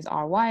now with these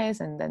RYs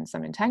and then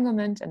some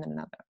entanglement and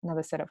then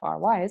another set of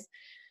RYs.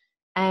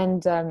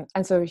 And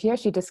so here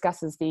she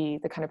discusses the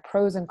kind of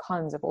pros and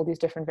cons of all these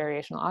different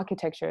variational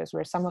architectures,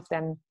 where some of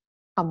them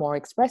are more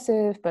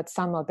expressive, but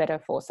some are better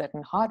for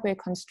certain hardware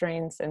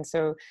constraints. And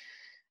so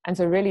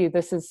really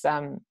this is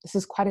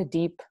quite a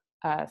deep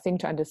thing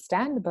to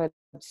understand,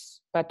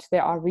 but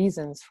there are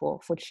reasons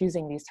for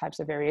choosing these types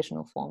of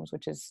variational forms,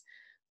 which is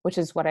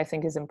what I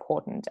think is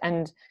important.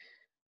 And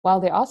while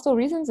there are still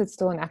reasons, it's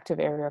still an active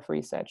area of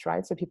research,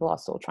 right? So people are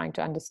still trying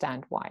to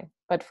understand why.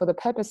 But for the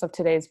purpose of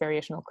today's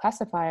variational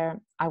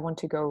classifier, I want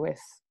to go with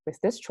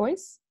this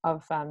choice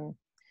of a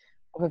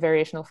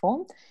variational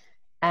form.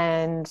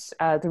 And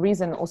the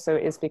reason also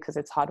is because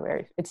it's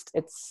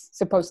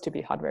supposed to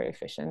be hardware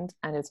efficient,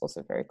 and it's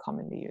also very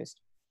commonly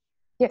used.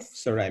 Yes.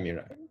 Sorry,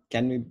 Amira.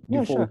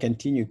 Before we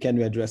continue, can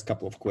we address a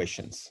couple of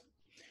questions?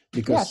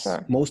 Because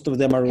most of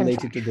them are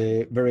related to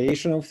the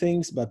variation of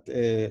things, but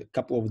a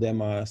couple of them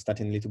are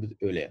starting a little bit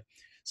earlier.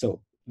 So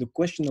the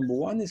question number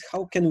one is,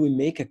 how can we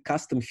make a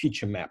custom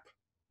feature map?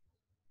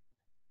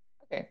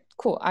 Okay,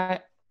 cool. How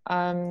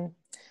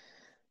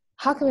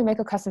can we make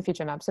a custom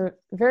feature map? So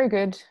very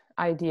good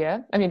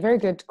idea. I mean, very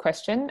good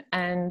question.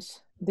 And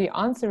the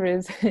answer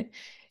is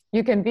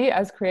you can be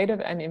as creative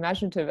and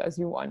imaginative as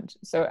you want.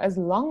 So as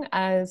long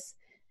as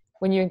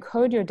when you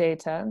encode your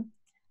data,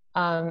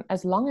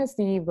 as long as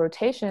the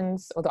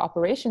rotations or the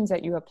operations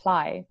that you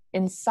apply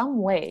in some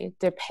way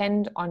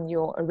depend on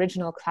your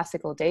original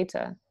classical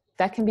data,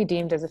 that can be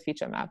deemed as a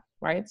feature map,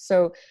 right?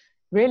 So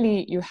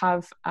really you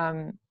have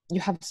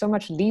so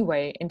much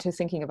leeway into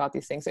thinking about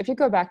these things. If you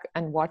go back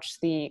and watch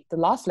the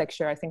last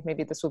lecture, I think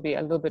maybe this will be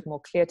a little bit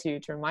more clear to you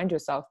to remind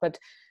yourself, but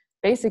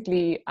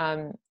basically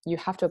you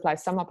have to apply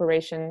some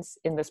operations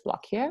in this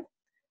block here.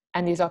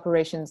 And these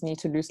operations need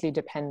to loosely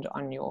depend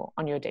on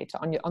your data,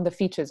 on the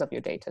features of your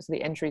data, so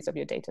the entries of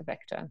your data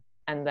vector.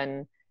 And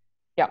then,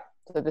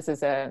 so this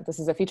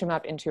is a feature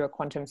map into a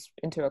quantum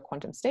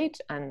state,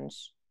 and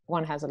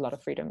one has a lot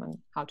of freedom on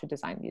how to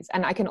design these.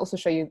 And I can also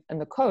show you in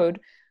the code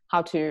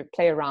how to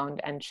play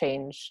around and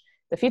change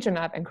the feature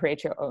map and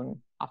create your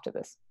own after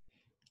this.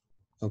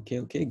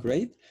 Okay,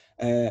 great.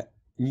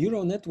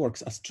 Neural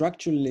networks are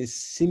structurally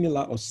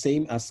similar or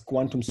same as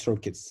quantum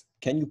circuits.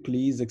 Can you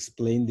please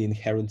explain the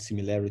inherent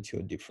similarity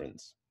or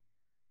difference?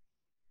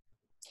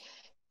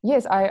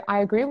 Yes, I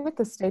agree with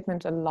the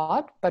statement a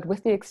lot, but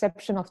with the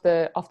exception of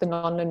the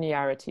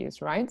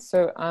non-linearities, right?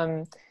 So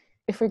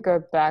if we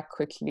go back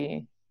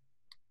quickly,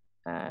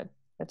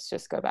 let's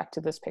just go back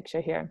to this picture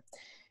here.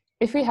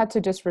 If we had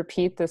to just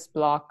repeat this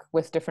block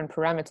with different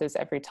parameters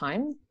every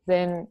time,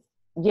 then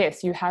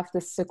yes, you have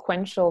this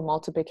sequential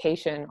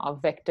multiplication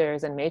of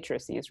vectors and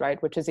matrices,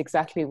 right? Which is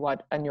exactly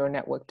what a neural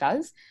network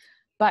does.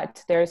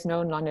 But there's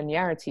no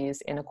nonlinearities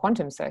in a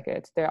quantum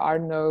circuit. There are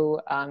no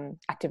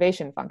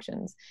activation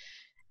functions.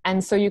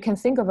 And so you can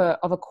think of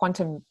a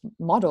quantum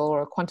model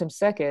or a quantum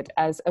circuit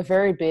as a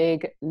very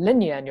big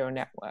linear neural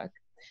network.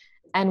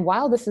 And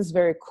while this is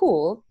very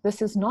cool,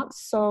 this is not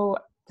so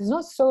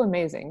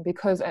amazing,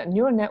 because a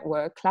neural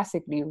network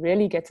classically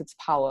really gets its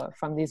power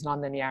from these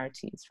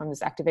nonlinearities, from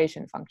these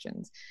activation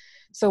functions.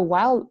 So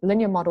while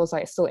linear models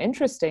are still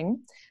interesting,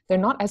 they're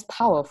not as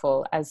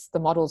powerful as the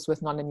models with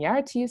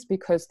nonlinearities,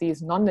 because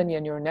these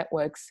nonlinear neural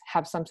networks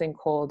have something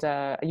called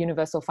a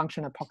universal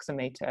function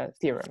approximator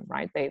theorem,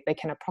 right? They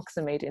can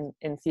approximate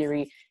in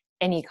theory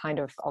any kind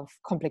of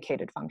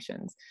complicated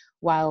functions,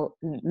 while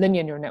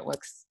linear neural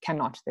networks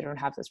cannot. They don't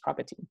have this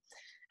property.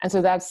 And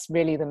so that's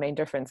really the main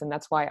difference. And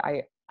that's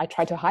why I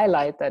try to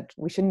highlight that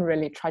we shouldn't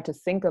really try to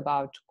think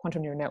about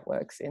quantum neural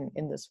networks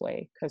in this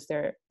way, because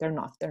they're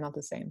not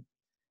the same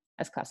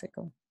as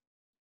classical.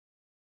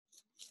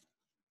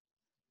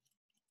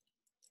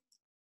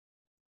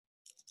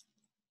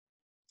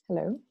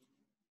 Hello?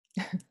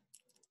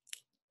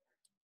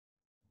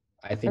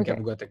 I think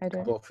I've got a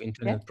couple of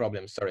internet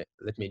problems. Sorry,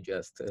 let me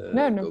just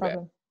no go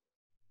problem.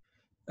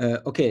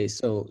 Back. Okay,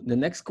 so the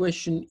next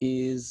question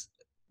is,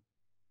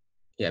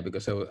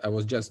 because I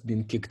was just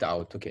being kicked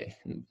out. Okay,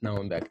 now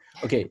I'm back.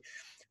 Okay,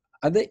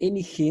 are there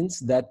any hints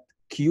that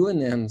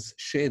QNNs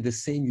share the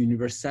same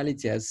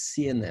universality as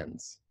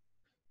CNNs?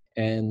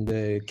 And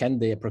can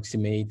they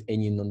approximate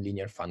any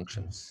nonlinear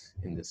functions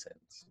in this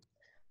sense?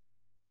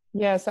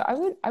 Yeah, so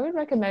I would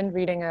recommend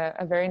reading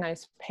a very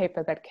nice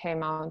paper that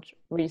came out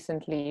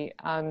recently,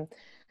 and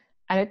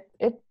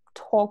it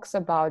talks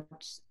about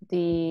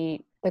the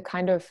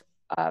kind of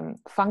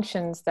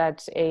functions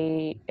that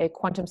a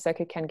quantum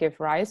circuit can give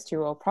rise to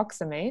or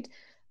approximate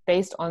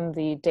based on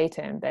the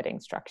data embedding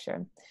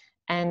structure.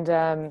 And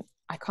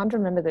I can't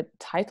remember the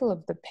title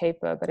of the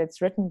paper, but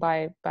it's written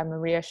by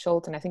Maria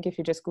Schult. And I think if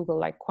you just Google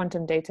like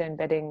quantum data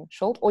embedding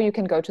Schult, or you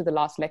can go to the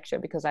last lecture,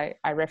 because I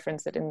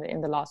referenced it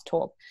in the last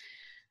talk.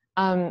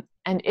 And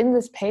in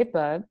this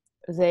paper,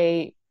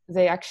 they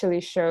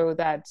actually show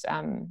that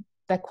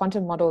that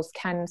quantum models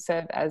can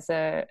serve as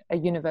a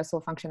universal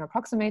function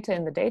approximator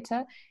in the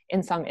data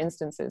in some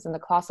instances. And the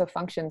class of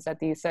functions that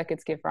these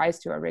circuits give rise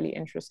to are really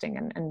interesting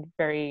and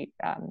very,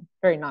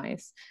 very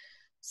nice.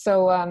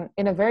 So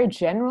in a very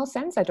general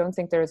sense, I don't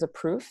think there is a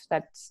proof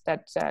that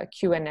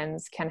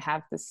QNNs can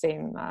have the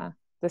same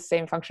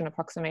function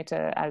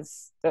approximator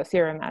as the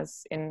theorem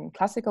as in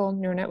classical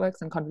neural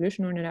networks and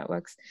convolutional neural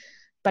networks.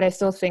 But I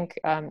still think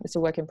it's a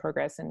work in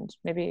progress, and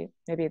maybe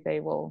we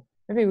will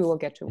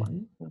get to one.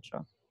 I'm not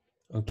sure.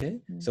 Okay.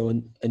 So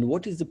and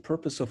what is the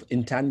purpose of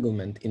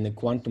entanglement in a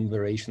quantum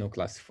variational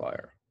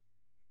classifier?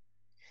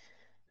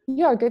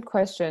 Yeah, good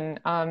question.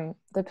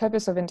 The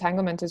purpose of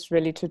entanglement is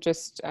really to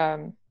just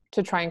to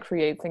try and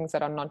create things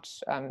that are not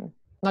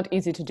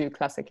easy to do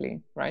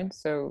classically, right?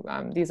 So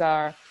these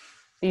are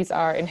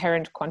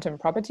inherent quantum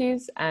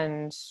properties,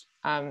 and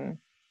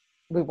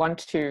we want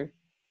to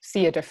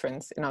see a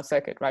difference in our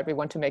circuit, right? We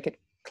want to make it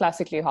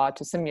classically hard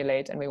to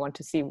simulate, and we want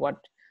to see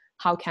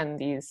how can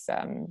these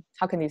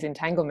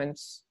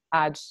entanglements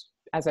add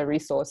as a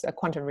resource, a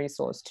quantum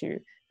resource, to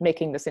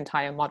making this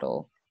entire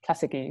model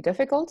classically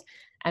difficult,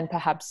 and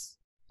perhaps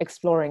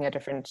exploring a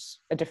different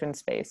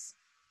space.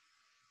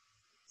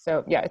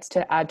 So yeah, it's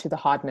to add to the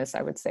hardness,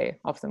 I would say,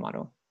 of the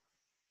model.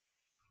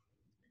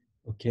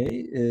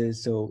 Okay,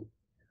 so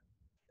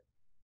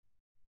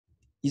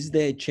is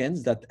there a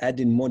chance that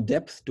adding more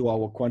depth to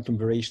our quantum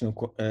variational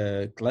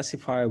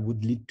classifier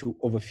would lead to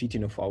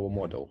overfitting of our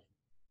model?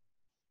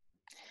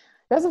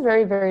 That's a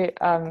very, very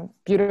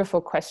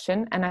beautiful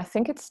question, and I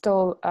think it's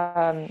still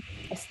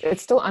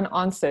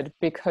unanswered,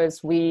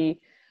 because we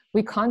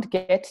can't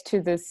get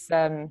to this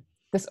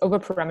this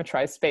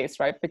overparameterized space,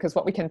 right? Because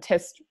what we can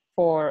test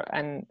for,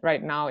 and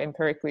right now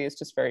empirically, is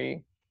just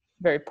very,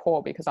 very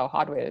poor, because our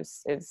hardware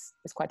is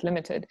quite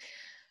limited.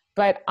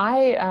 But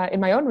in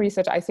my own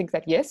research, I think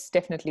that yes,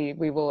 definitely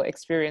we will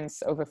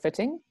experience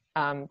overfitting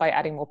by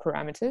adding more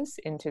parameters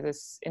into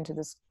this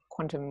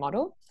quantum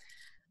model.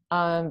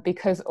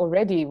 Because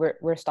already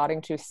we're starting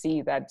to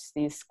see that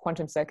these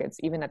quantum circuits,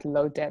 even at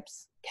low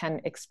depths,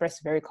 can express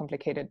very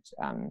complicated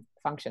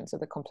functions. So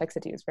the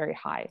complexity is very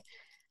high.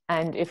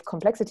 And if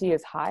complexity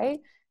is high,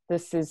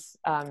 this is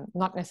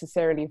not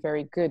necessarily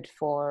very good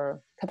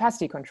for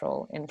capacity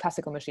control in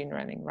classical machine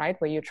learning, right?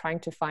 Where you're trying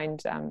to find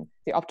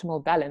the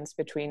optimal balance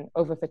between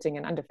overfitting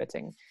and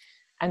underfitting.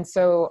 And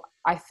so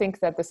I think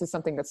that this is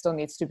something that still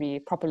needs to be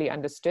properly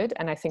understood.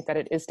 And I think that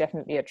it is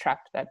definitely a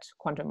trap that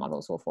quantum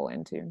models will fall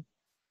into.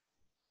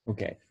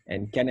 Okay,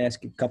 and can I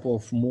ask a couple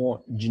of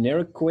more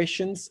generic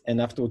questions, and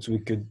afterwards we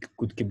could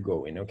keep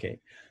going? Okay,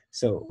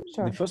 so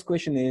sure. The first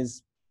question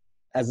is,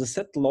 as the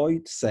set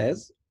Lloyd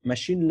says,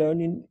 machine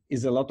learning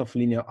is a lot of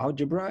linear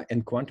algebra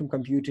and quantum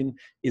computing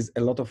is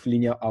a lot of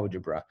linear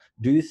algebra.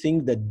 Do you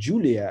think that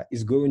Julia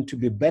is going to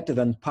be better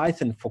than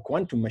Python for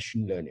quantum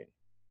machine learning?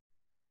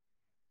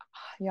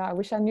 Yeah, I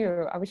wish I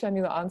knew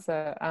the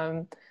answer.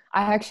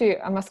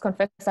 I must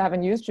confess, I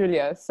haven't used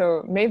Julia,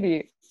 so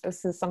maybe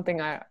this is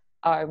something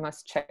I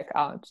must check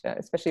out,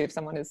 especially if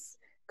someone is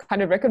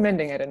kind of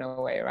recommending it in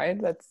a way, right?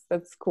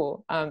 That's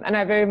cool. And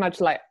I very much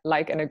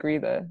like and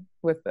agree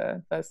with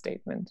the first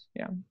statement.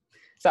 Yeah.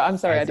 So I'm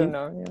sorry, I don't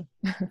know.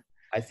 Yeah.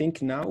 I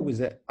think now with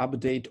the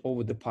update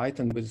over the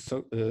Python with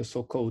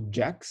so-called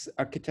JAX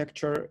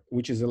architecture,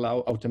 which is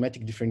allow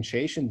automatic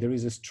differentiation, there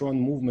is a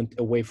strong movement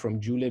away from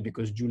Julia,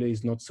 because Julia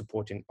is not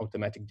supporting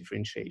automatic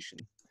differentiation.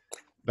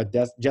 But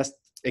that's just,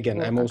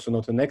 again, I'm also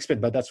not an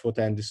expert, but that's what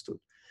I understood.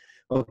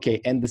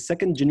 Okay, and the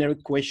second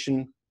generic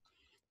question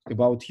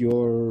about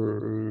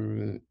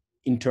your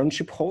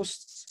internship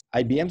hosts,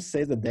 IBM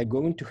says that they're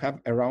going to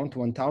have around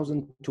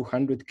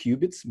 1,200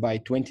 qubits by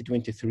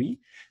 2023.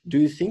 Do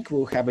you think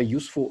we'll have a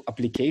useful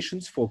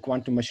applications for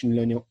quantum machine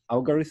learning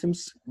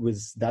algorithms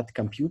with that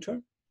computer?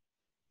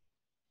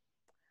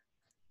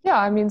 Yeah,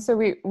 I mean, so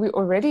we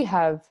already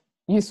have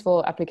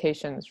useful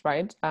applications,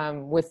 right?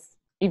 With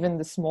even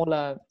the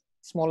smaller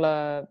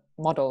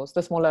models,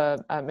 the smaller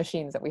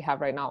machines that we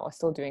have right now are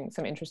still doing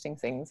some interesting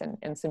things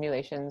and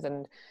simulations,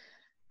 and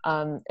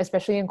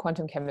especially in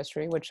quantum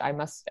chemistry, which I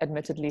must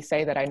admittedly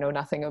say that I know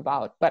nothing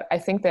about. But I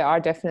think there are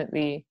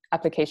definitely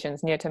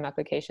applications, near-term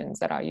applications,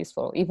 that are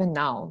useful even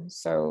now.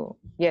 So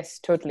yes,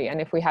 totally.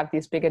 And if we have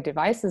these bigger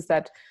devices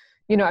that,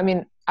 I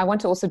mean, I want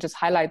to also just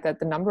highlight that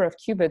the number of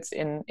qubits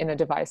in a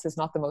device is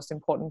not the most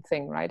important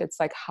thing, right? It's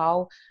like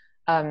how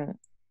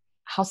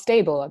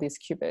stable are these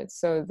qubits?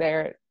 So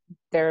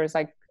there's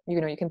like, you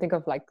can think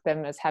of like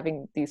them as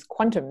having these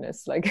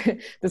quantumness,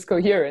 like this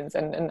coherence,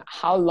 and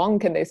how long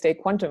can they stay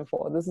quantum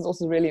for? This is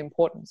also really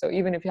important. So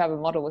even if you have a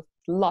model with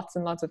lots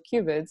and lots of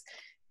qubits,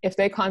 if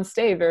they can't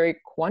stay very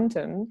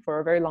quantum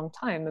for a very long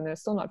time, then they're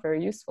still not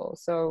very useful.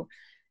 So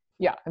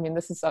yeah, I mean,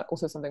 this is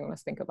also something we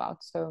must think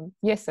about. So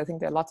yes, I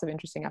think there are lots of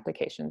interesting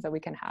applications that we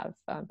can have,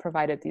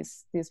 provided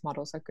these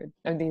models are good,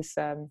 and these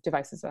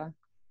devices are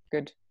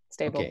good.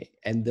 Stable. Okay,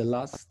 and the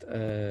last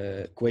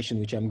question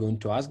which I'm going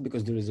to ask,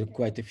 because there is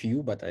quite a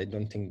few, but I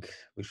don't think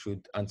we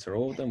should answer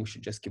all of them. We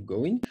should just keep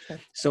going. Sure.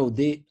 So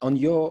on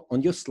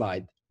your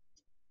slide,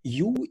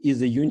 U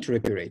is a unitary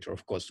operator,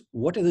 of course.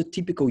 What are the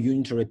typical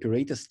unitary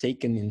operators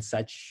taken in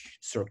such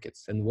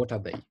circuits, and what are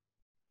they?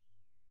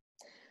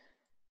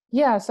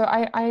 Yeah, so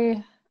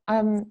I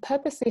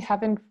purposely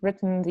haven't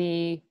written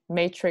the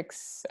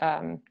matrix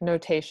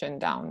notation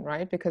down,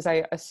 right? Because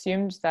I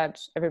assumed that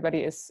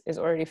everybody is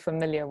already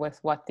familiar with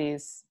what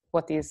these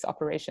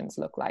operations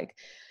look like.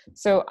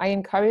 So I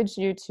encourage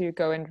you to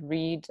go and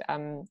read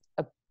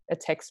a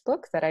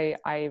textbook that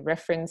I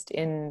referenced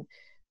in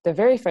the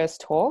very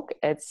first talk.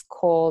 It's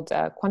called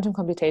Quantum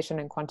Computation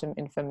and Quantum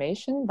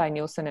Information by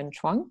Nielsen and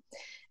Chuang.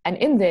 And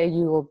in there,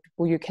 you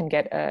can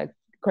get a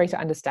greater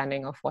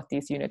understanding of what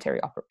these unitary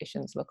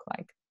operations look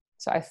like.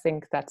 So I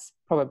think that's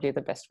probably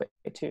the best way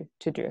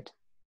to do it.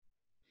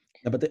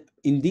 No, but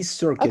in this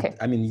circuit, okay.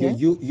 I mean,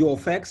 your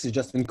of X is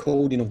just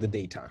encoding of the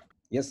data,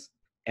 yes?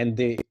 And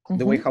the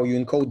way how you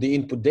encode the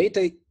input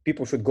data,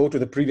 people should go to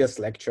the previous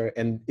lecture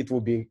and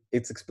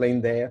it's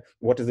explained there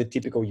what is the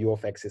typical U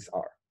of X's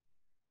are.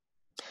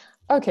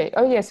 Okay,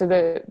 oh yeah, so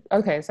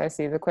so I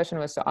see, the question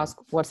was to ask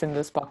what's in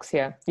this box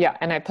here. Yeah,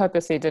 and I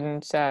purposely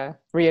didn't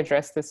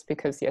readdress this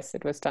because yes,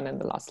 it was done in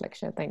the last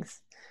lecture.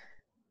 Thanks,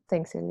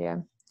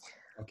 Ilya.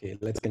 Okay,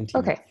 let's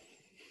continue.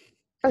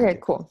 Okay,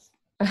 cool.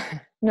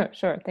 No,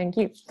 sure, thank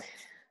you.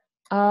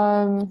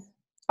 All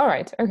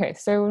right, okay,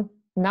 so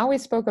now we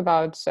spoke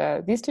about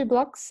these two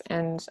blocks,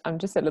 and I'm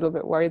just a little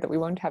bit worried that we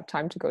won't have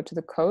time to go to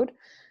the code,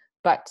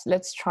 but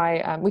let's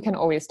try, we can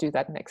always do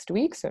that next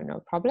week, so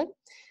no problem.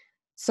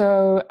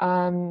 So,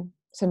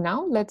 so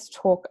now let's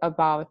talk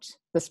about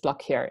this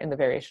block here in the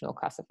variational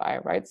classifier,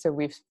 right? So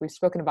we've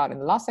spoken about in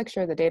the last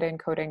lecture, the data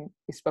encoding.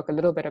 We spoke a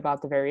little bit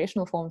about the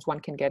variational forms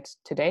one can get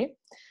today.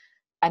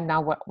 And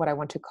now what I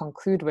want to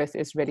conclude with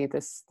is really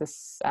this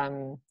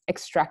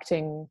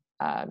extracting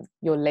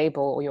your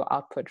label or your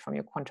output from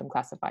your quantum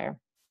classifier.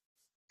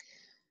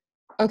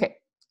 Okay,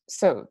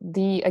 so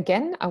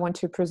again, I want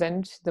to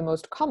present the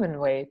most common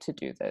way to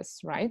do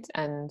this, right?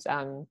 And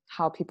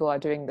how people are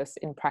doing this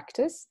in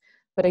practice.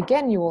 But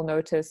again, you will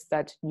notice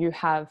that you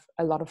have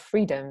a lot of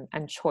freedom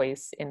and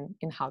choice in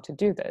how to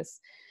do this.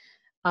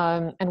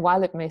 And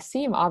while it may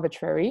seem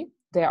arbitrary,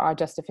 there are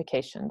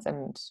justifications.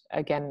 And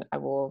again, I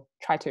will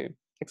try to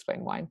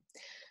explain why.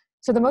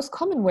 So the most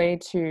common way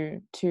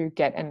to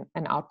get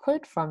an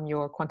output from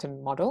your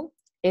quantum model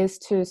is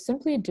to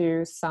simply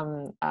do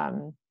some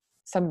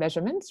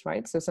measurements,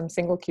 right? So some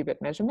single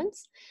qubit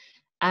measurements.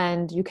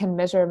 And you can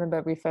measure,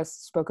 remember we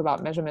first spoke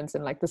about measurements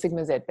in like the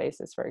sigma Z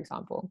basis, for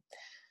example.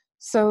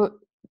 So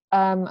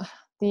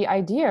the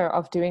idea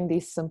of doing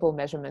these simple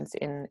measurements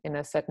in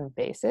a certain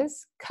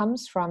basis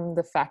comes from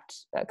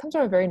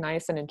a very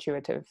nice and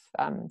intuitive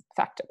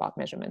fact about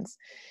measurements.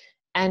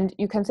 And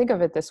you can think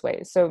of it this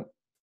way. So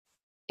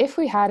if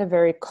we had a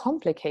very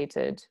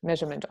complicated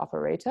measurement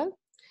operator,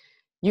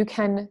 you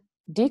can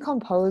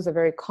decompose a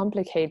very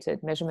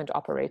complicated measurement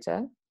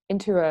operator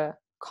into a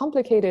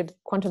complicated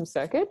quantum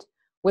circuit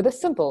with a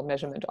simple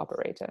measurement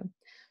operator.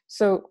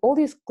 So all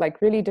these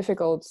like really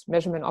difficult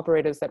measurement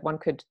operators that one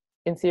could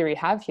in theory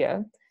have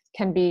here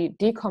can be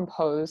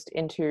decomposed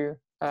into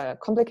a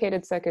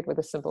complicated circuit with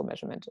a simple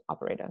measurement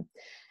operator.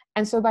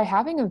 And so by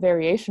having a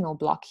variational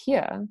block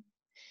here,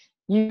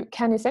 you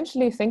can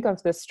essentially think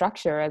of this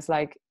structure as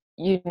like,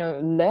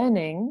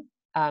 learning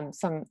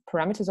some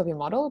parameters of your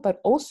model,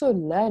 but also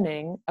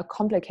learning a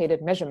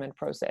complicated measurement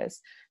process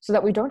so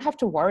that we don't have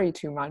to worry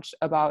too much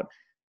about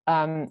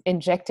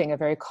injecting a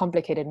very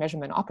complicated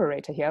measurement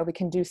operator here. We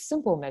can do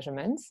simple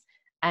measurements,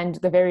 and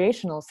the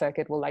variational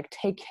circuit will like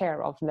take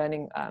care of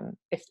learning.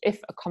 If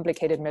a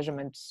complicated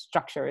measurement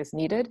structure is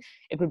needed,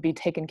 it would be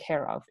taken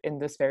care of in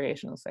this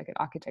variational circuit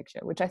architecture,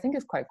 which I think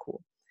is quite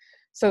cool.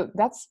 So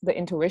that's the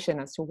intuition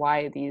as to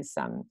why these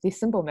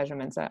simple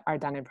measurements are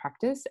done in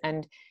practice.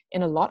 And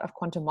in a lot of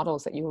quantum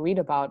models that you read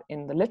about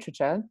in the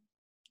literature,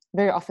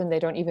 very often they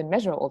don't even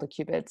measure all the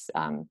qubits,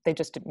 they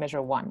just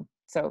measure one.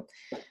 So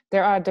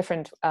there are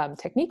different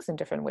techniques and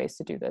different ways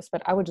to do this,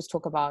 but I would just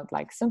talk about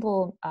like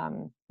simple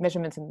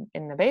measurements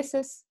in the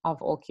basis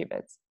of all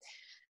qubits.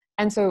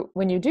 And so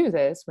when you do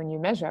this, when you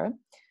measure,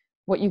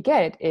 what you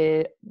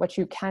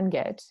can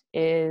get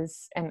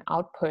is an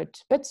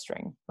output bit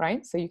string,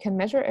 right? So you can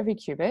measure every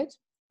qubit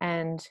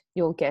and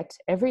you'll get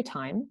every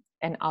time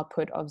an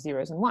output of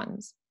zeros and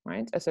ones,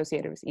 right?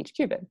 Associated with each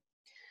qubit.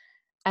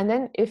 And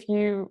then if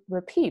you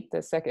repeat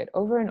the circuit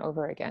over and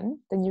over again,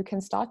 then you can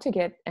start to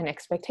get an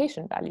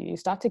expectation value. You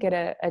start to get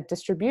a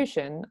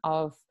distribution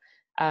of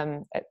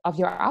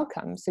your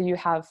outcomes. So you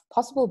have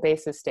possible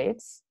basis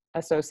states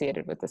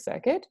associated with the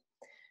circuit.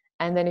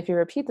 And then if you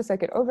repeat the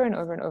circuit over and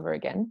over and over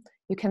again,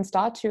 you can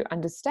start to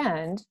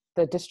understand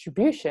the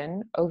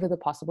distribution over the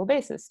possible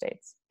basis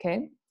states,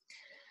 okay?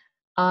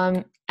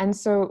 And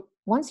so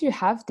once you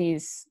have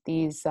these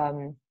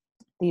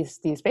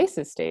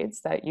basis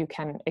states that you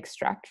can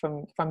extract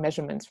from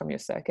measurements from your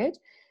circuit,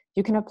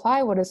 you can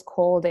apply what is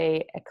called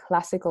a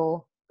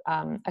classical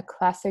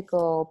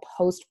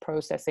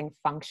post-processing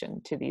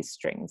function to these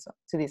strings,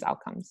 to these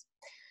outcomes.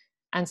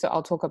 And so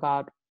I'll talk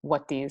about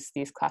what these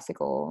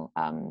classical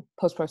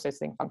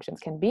post-processing functions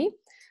can be.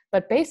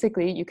 But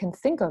basically, you can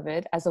think of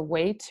it as a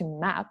way to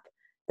map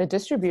the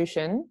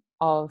distribution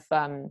of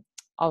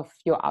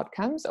your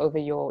outcomes over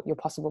your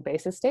possible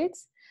basis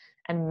states.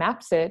 and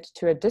maps it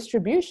to a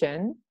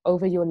distribution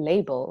over your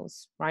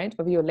labels, right?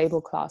 Over your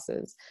label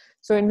classes.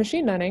 So in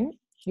machine learning,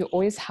 you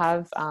always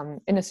have,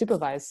 in a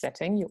supervised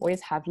setting, you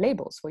always have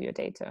labels for your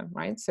data,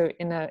 right? So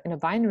in a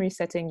binary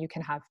setting, you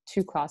can have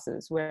two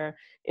classes where,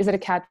 is it a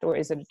cat or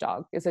is it a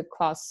dog? Is it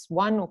class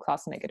 1 or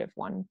class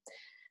 -1?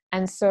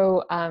 And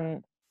so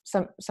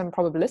some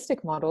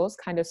probabilistic models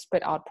kind of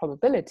split out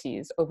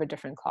probabilities over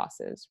different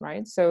classes,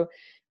 right? So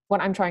what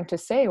I'm trying to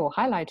say or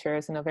highlight here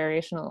is in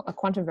a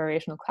quantum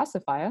variational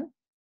classifier,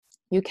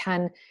 you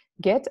can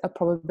get a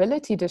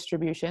probability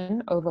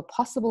distribution over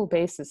possible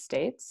basis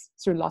states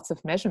through lots of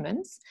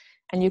measurements,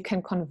 and you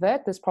can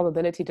convert this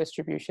probability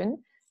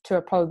distribution to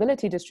a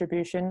probability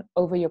distribution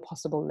over your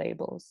possible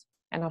labels.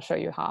 And I'll show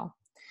you how.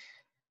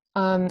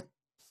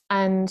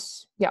 And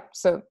yeah,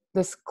 so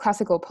this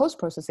classical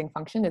post-processing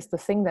function is the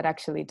thing that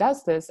actually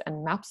does this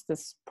and maps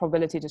this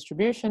probability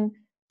distribution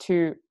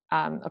to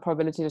a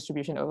probability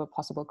distribution over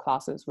possible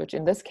classes, which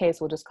in this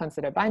case, we'll just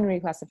consider binary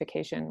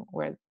classification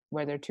where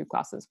there are two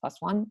classes,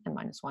 +1 and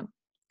 -1.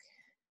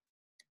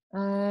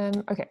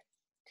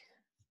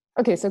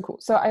 Okay, so cool.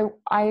 So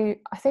I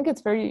think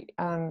it's very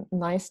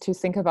nice to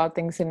think about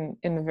things in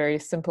a very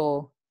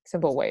simple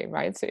way,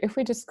 right? So if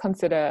we just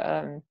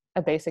consider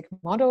a basic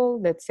model,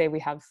 let's say we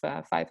have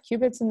 5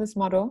 qubits in this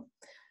model,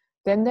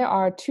 then there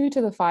are 2 to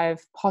the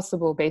 5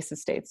 possible basis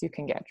states you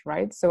can get,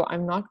 right? So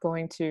I'm not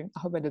going to, I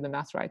hope I did the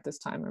math right this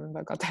time. I remember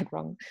I got that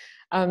wrong.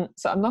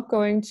 So I'm not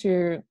going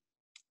to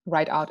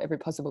write out every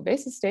possible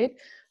basis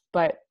state,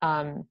 but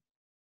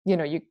you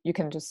know, you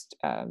can just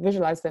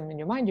visualize them in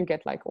your mind. You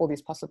get like all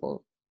these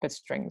possible bit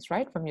strings,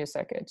 right, from your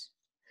circuit.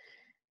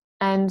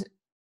 And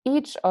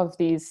each of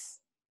these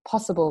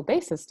possible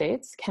basis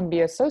states can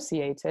be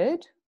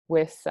associated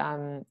with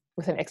an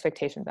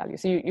expectation value.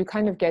 So you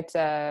kind of get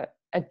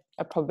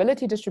a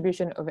probability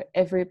distribution over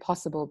every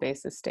possible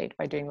basis state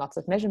by doing lots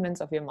of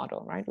measurements of your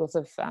model, right? Lots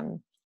of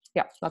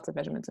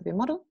measurements of your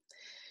model.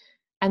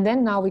 And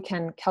then now we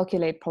can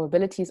calculate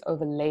probabilities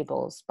over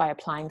labels by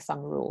applying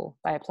some rule,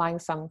 by applying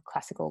some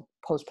classical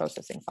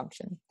post-processing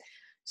function.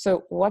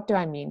 So what do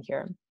I mean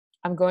here?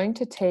 I'm going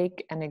to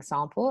take an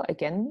example,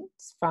 again,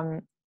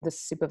 from the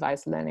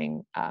supervised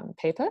learning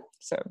paper.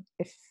 So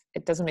if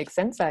it doesn't make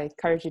sense, I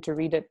encourage you to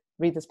read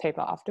this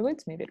paper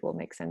afterwards. Maybe it will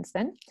make sense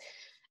then.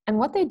 And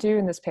what they do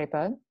in this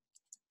paper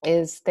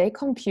is they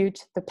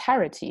compute the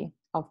parity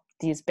of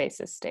these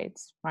basis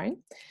states, right?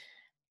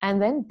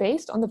 And then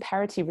based on the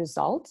parity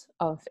result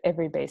of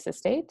every basis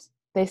state,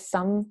 they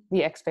sum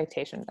the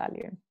expectation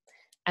value.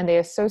 And they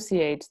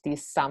associate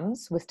these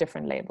sums with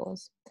different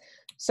labels.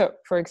 So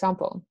for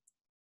example,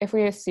 if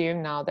we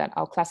assume now that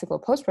our classical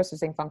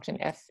post-processing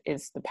function f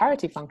is the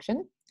parity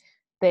function,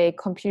 they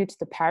compute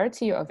the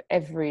parity of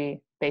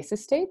every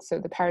basis state. So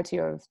the parity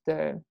of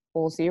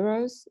all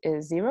zeros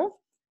is 0.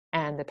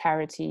 And the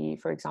parity,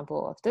 for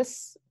example, of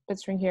this bit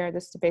string here,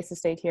 this basis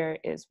state here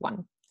is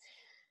 1.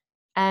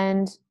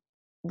 And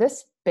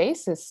this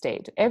basis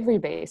state, every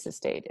basis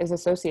state, is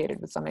associated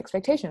with some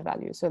expectation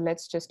value. So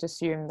let's just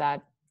assume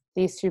that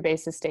these 2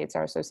 basis states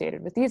are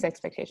associated with these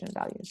expectation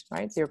values,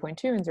 right?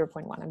 0.2 and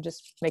 0.1. I'm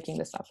just making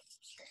this up.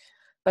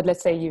 But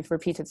let's say you've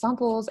repeated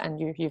samples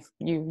and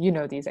you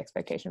know these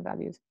expectation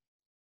values,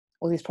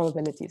 or these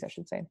probabilities, I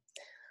should say.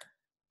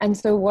 And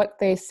so what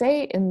they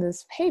say in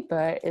this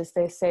paper is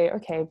they say,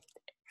 okay,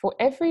 for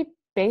every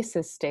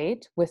basis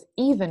state with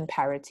even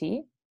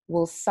parity,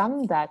 we'll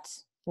sum that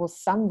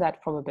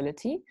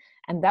probability,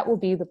 and that will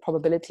be the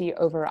probability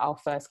over our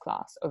first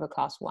class, over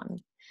class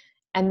 1.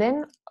 And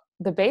then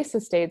the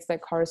basis states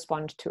that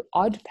correspond to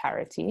odd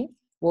parity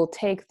will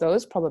take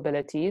those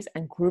probabilities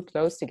and group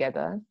those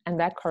together, and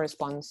that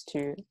corresponds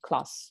to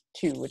class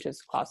 2, which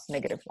is class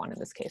 -1 in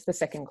this case, the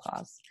second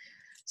class.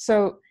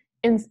 So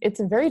it's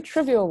a very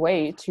trivial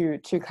way to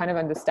kind of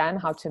understand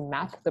how to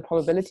map the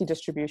probability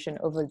distribution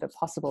over the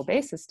possible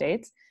basis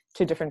states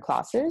to different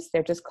classes.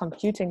 They're just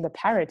computing the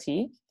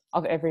parity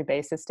of every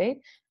basis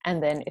state.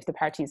 And then if the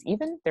parity is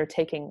even, they're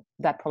taking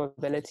that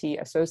probability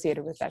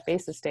associated with that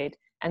basis state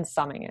and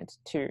summing it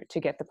to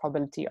get the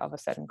probability of a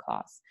certain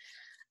class.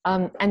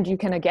 And you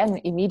can again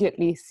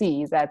immediately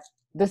see that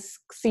this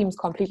seems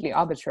completely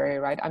arbitrary,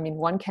 right? I mean,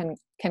 one can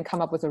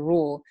come up with a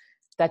rule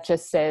that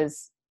just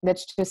says,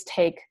 let's just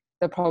take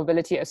the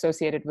probability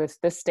associated with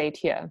this state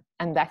here,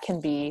 and that can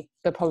be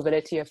the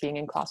probability of being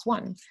in class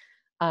 1.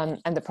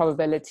 And the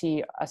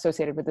probability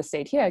associated with the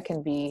state here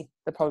can be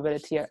the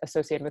probability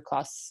associated with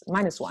class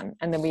 -1,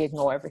 and then we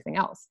ignore everything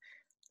else.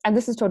 And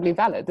this is totally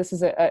valid. This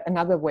is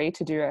another way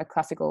to do a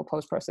classical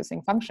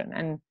post-processing function.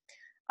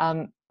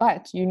 And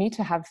but you need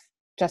to have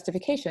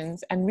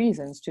justifications and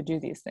reasons to do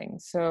these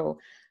things. So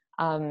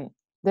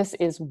this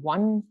is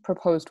one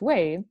proposed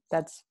way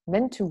that's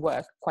meant to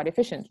work quite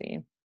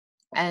efficiently.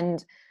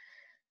 And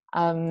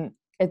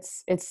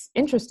it's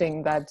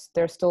interesting that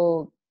there's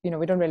still,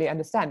 we don't really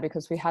understand,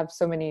 because we have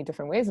so many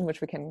different ways in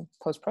which we can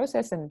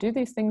post-process and do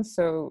these things.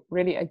 So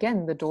really,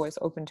 again, the door is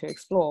open to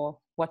explore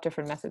what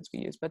different methods we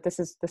use. But this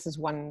is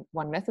one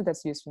method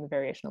that's used from the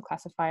variational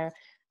classifier,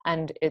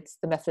 and it's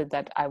the method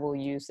that I will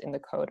use in the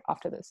code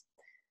after this.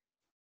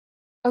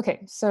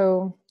 Okay,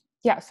 so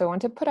yeah, so I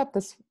want to put up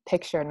this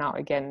picture now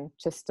again,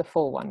 just the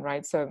full one,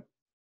 right? So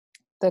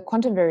the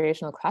quantum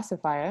variational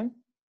classifier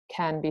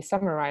can be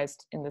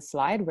summarized in the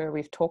slide where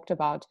we've talked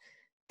about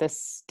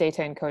this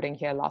data encoding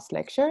here last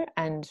lecture,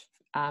 and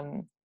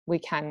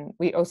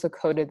we also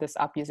coded this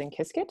up using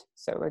Qiskit.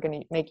 So we're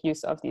going to make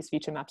use of these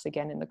feature maps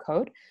again in the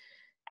code.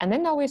 And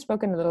then now we've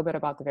spoken a little bit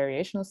about the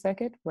variational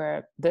circuit,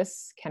 where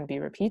this can be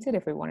repeated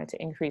if we wanted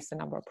to increase the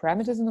number of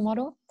parameters in the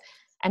model.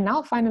 And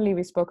now finally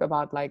we spoke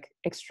about like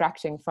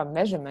extracting from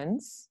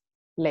measurements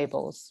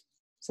labels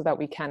so that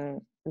we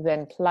can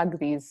then plug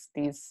these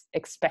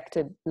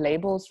expected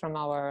labels from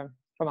our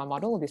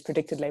model, these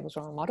predicted labels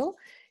from our model,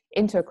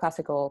 into a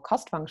classical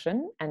cost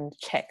function and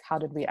check how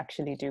did we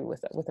actually do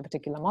with a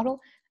particular model,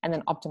 and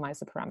then optimize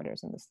the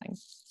parameters in this thing.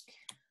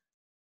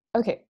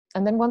 Okay,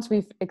 and then once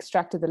we've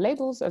extracted the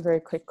labels, a very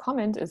quick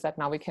comment is that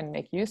now we can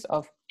make use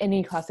of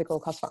any classical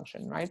cost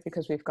function, right?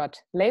 Because we've got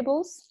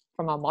labels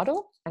from our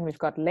model, and we've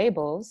got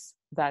labels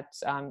that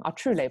are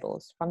true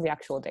labels from the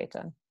actual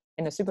data.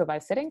 In a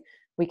supervised setting,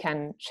 we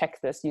can check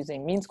this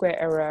using mean square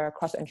error,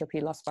 cross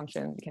entropy loss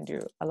function. We can do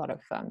a lot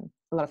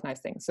of nice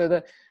things. So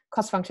the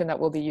cost function that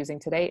we'll be using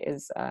today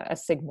is a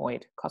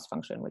sigmoid cost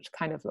function, which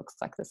kind of looks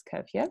like this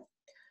curve here,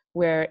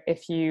 where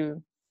if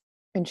you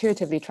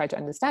intuitively try to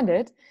understand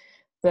it,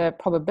 the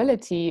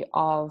probability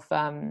of,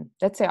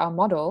 let's say our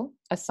model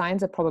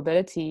assigns a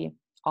probability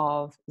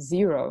of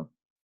 0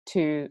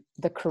 to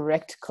the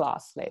correct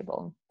class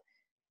label.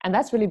 And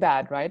that's really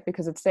bad, right?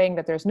 Because it's saying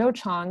that there's no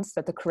chance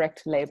that the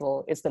correct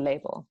label is the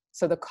label.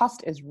 So the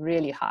cost is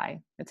really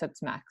high, it's at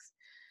its max.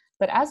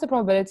 But as the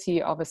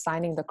probability of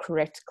assigning the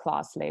correct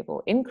class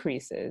label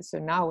increases, so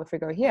now if we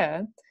go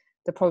here,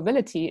 the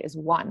probability is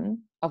 1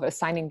 of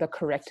assigning the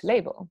correct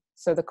label.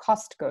 So the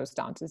cost goes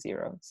down to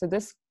 0. So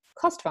this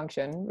cost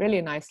function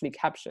really nicely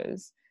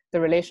captures the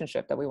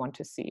relationship that we want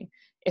to see.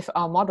 If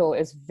our model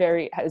is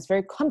very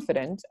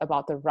confident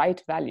about the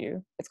right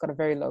value, it's got a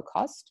very low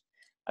cost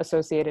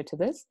associated to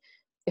this.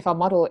 If our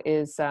model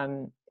is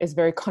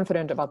very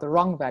confident about the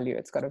wrong value,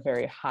 it's got a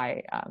very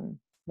high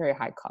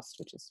cost,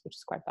 which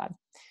is quite bad.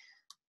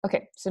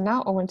 Okay, so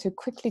now I want to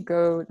quickly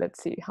go.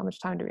 Let's see, how much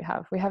time do we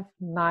have? We have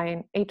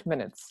 8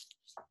 minutes.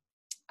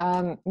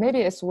 Maybe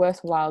it's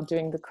worthwhile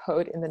doing the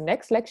code in the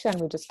next lecture,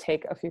 and we just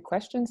take a few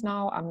questions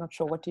now. I'm not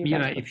sure, what do you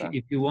guys prefer?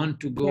 If you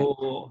want to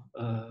go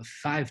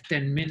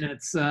 5-10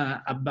 minutes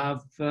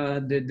above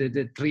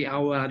the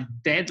 3-hour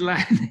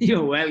deadline,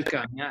 you're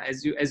welcome. Yeah,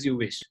 as you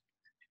wish.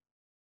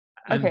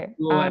 Okay.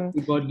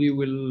 Everybody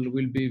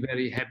will be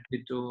very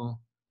happy to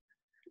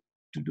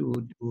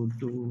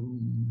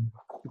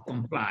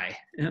comply.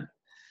 Yeah.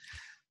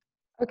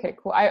 Okay,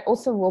 cool. I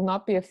also will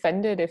not be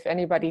offended if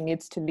anybody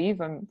needs to leave.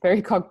 I'm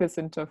very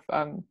cognizant of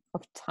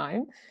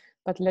time,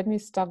 but let me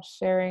stop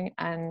sharing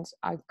and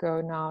I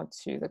go now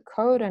to the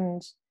code.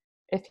 And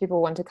if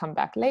people want to come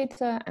back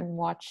later and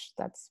watch,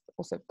 that's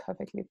also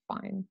perfectly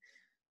fine.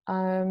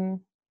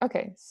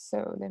 Okay,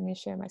 so let me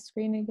share my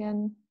screen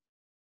again.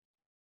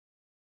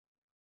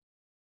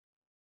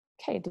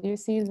 Okay, do you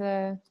see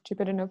the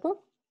Jupyter Notebook?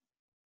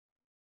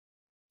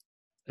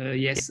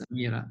 Yes,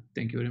 Amira,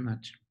 thank you very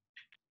much.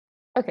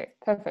 Okay,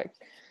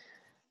 perfect.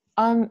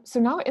 So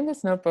now in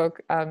this notebook,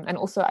 and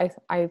also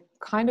I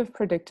kind of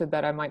predicted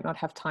that I might not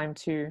have time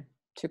to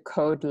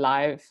code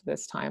live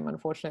this time,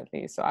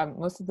 unfortunately. So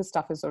most of the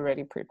stuff is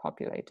already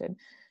pre-populated.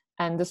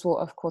 And this will,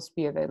 of course,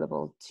 be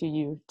available to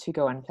you to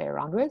go and play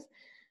around with.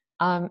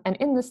 And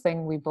in this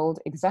thing, we build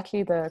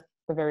exactly the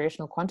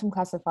variational quantum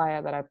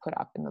classifier that I put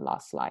up in the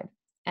last slide.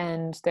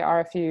 And there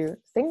are a few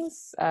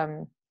things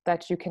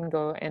that you can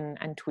go in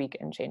and tweak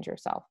and change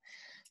yourself.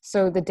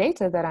 So the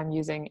data that I'm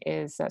using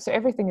is, so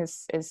everything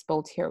is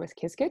built here with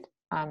Qiskit.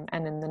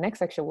 And in the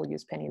next lecture, we'll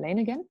use PennyLane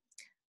again.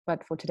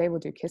 But for today, we'll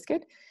do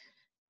Qiskit.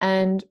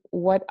 And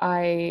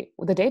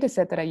the data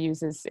set that I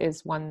use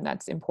is one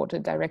that's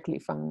imported directly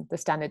from the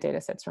standard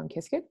data sets from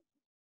Qiskit.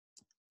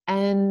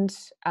 And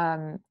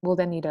we'll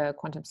then need a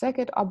quantum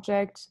circuit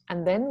object.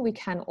 And then we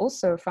can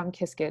also, from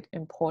Qiskit,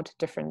 import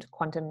different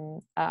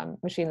quantum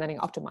machine learning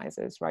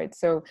optimizers, right?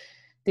 So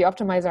the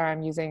optimizer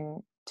I'm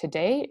using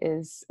today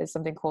is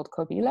something called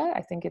Kobila.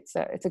 I think it's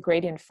a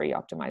gradient-free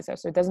optimizer,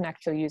 so it doesn't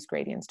actually use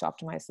gradients to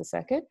optimize the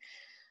circuit.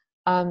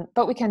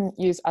 But we can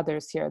use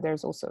others here.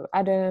 There's also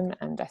Adam,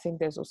 and I think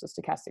there's also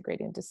stochastic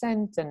gradient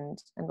descent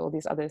and all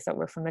these others that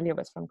we're familiar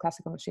with from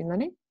classical machine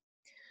learning.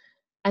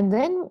 And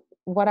then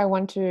what I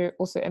want to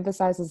also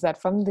emphasize is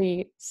that from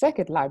the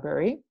circuit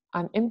library,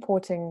 I'm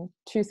importing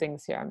two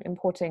things here. I'm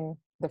importing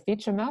the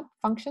feature map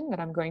function that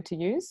I'm going to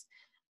use,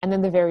 and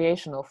then the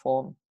variational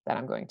form that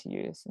I'm going to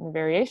use. And the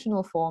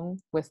variational form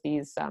with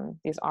these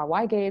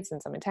RY gates and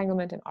some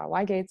entanglement in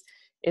RY gates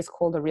is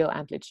called a real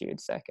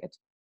amplitude circuit.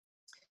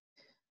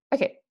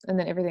 Okay, and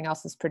then everything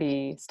else is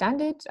pretty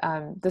standard.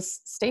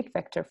 This state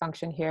vector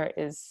function here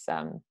is,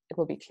 it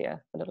will be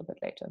clear a little bit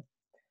later.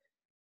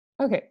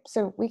 Okay,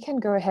 so we can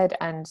go ahead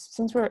and,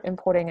 since we're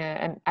importing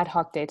an ad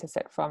hoc data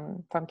set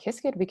from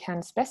Qiskit, we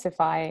can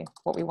specify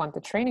what we want the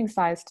training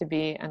size to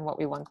be and what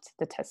we want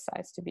the test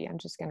size to be. I'm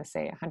just going to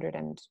say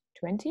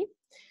 120.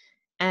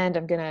 And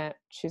I'm going to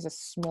choose a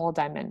small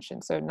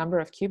dimension. So number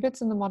of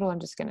qubits in the model, I'm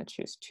just going to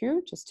choose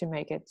 2, just to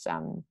make it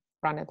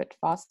run a bit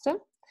faster.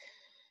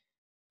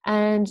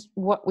 And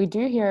what we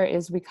do here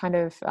is we kind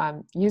of,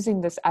 using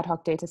this ad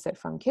hoc data set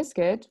from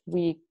Qiskit,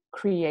 we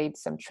create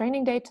some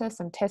training data,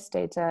 some test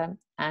data,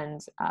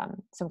 and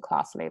some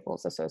class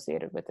labels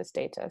associated with this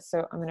data.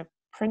 So I'm going to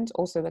print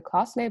also the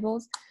class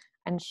labels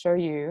and show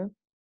you,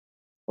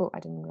 oh, I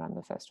didn't run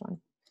the first one.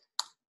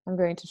 I'm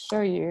going to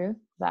show you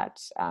that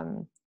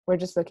we're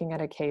just looking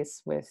at a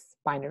case with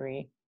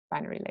binary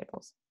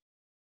labels.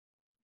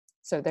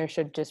 So there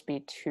should just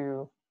be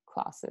 2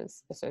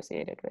 classes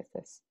associated with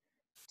this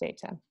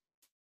data.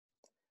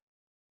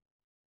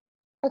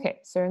 Okay,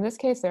 so in this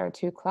case, there are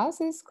 2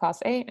 classes, class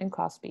A and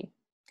class B.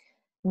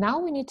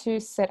 Now we need to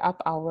set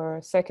up our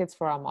circuits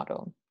for our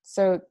model.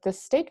 So the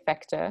state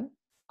vector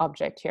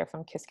object here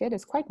from Qiskit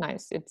is quite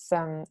nice. It's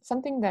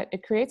something that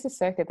it creates a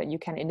circuit that you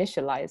can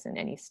initialize in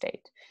any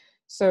state.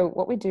 So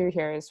what we do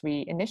here is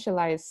we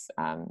initialize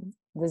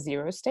the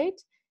 0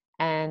 state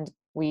and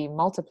we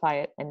multiply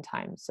it n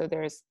times. So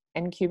there's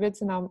n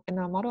qubits in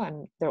our model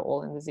and they're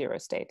all in the 0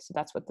 state. So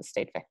that's what the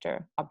state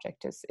vector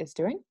object is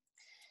doing.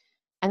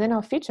 And then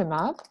our feature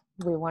map,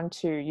 we want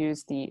to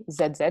use the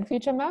ZZ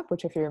feature map,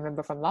 which if you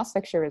remember from last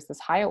lecture is this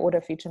higher order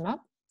feature map.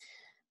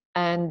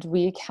 And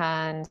we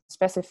can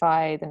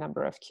specify the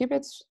number of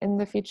qubits in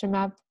the feature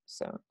map.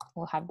 So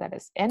we'll have that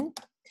as n.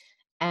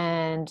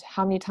 And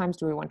how many times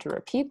do we want to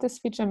repeat this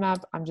feature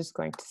map? I'm just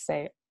going to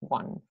say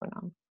 1 for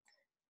now.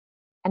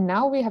 And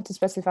now we have to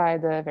specify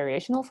the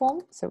variational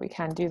form. So we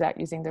can do that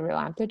using the real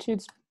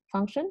amplitudes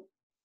function.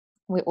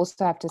 We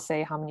also have to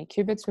say how many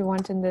qubits we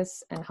want in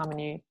this and how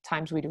many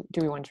times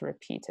do we want to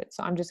repeat it.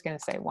 So I'm just going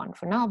to say 1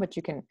 for now, but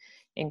you can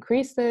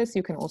increase this.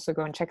 You can also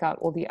go and check out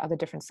all the other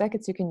different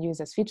circuits you can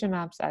use as feature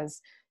maps, as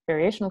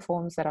variational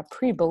forms that are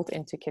pre-built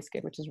into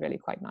Qiskit, which is really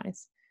quite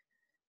nice.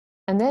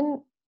 And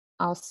then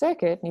our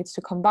circuit needs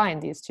to combine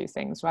these 2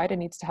 things, right? It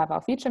needs to have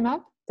our feature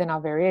map, then our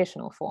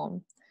variational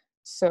form.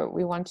 So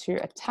we want to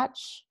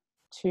attach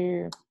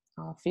to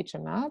our feature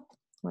map,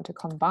 we want to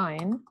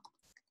combine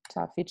to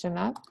our feature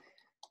map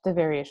the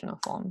variational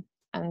form.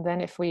 And then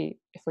if we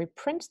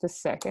print the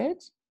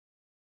circuit,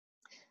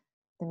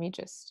 let me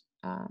just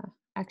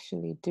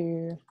actually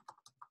do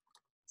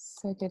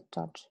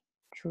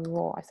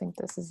circuit.draw. I think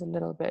this is a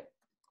little bit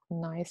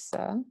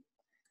nicer.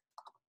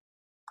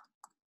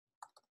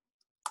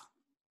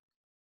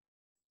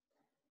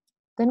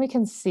 Then we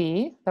can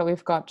see that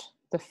we've got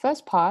the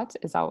first part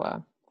is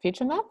our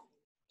feature map.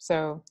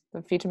 So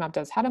the feature map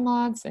does header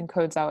mods,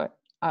 encodes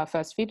our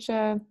first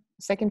feature,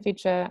 second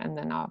feature, and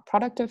then our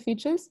product of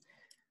features.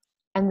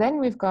 And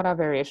then we've got our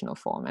variational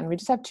form, and we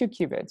just have 2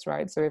 qubits,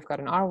 right? So we've got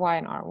an RY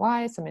and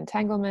RY, some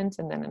entanglement,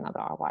 and then another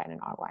RY and an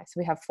RY. So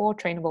we have 4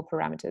 trainable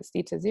parameters,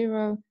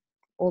 θ0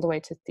 all the way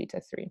to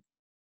θ3.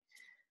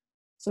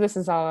 So this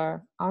is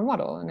our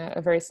model and a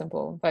very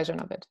simple version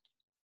of it.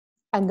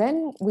 And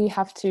then we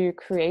have to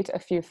create a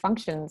few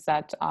functions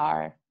that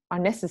are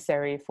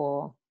necessary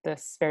for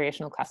this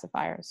variational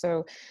classifier.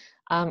 So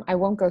I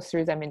won't go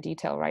through them in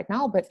detail right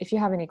now, but if you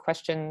have any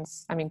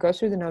questions, I mean, go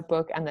through the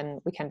notebook and then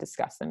we can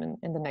discuss them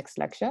in the next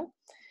lecture.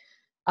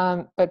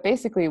 But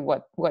basically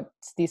what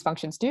these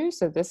functions do,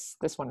 so this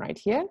one right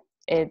here,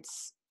 let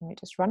me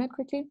just run it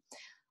quickly.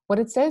 What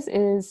it says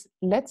is,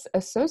 let's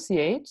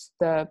associate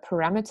the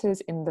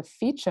parameters in the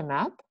feature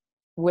map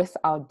with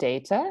our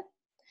data,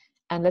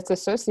 and let's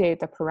associate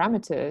the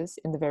parameters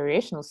in the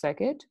variational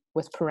circuit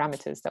with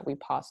parameters that we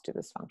pass to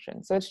this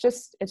function. So it's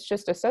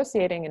just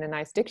associating in a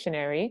nice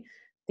dictionary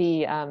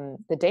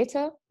the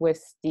data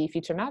with the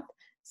feature map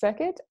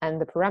circuit and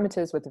the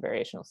parameters with the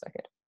variational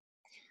circuit.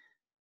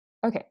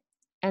 Okay,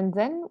 and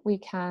then we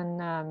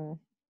can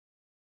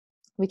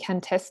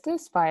test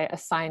this by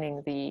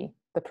assigning the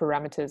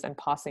parameters and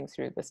passing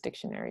through this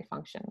dictionary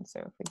function. So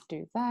if we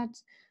do that,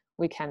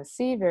 we can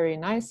see very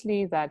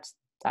nicely that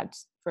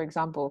for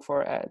example,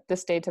 for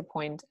this data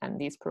point and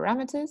these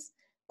parameters,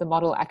 the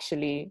model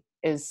actually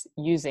is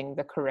using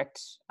the correct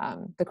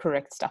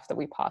stuff that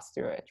we passed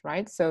through it,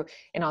 right? So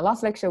in our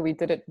last lecture, we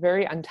did it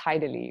very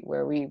untidily,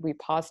 where we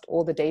passed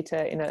all the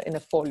data in a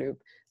for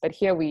loop. But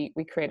here we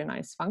create a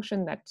nice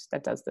function that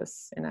does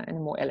this in a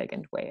more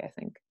elegant way, I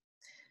think.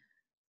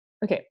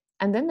 Okay,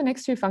 and then the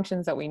next 2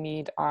 functions that we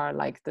need are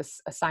like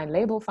this assign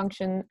label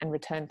function and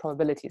return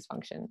probabilities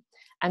function.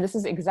 And this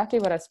is exactly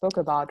what I spoke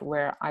about,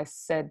 where I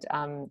said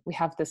we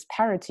have this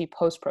parity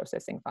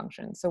post-processing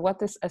function. So what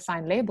this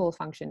assign label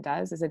function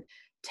does is it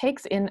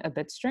takes in a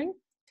bit string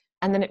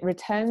and then it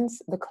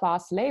returns the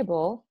class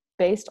label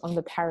based on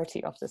the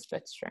parity of this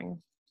bit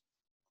string.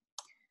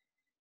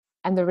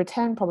 And the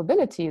return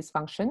probabilities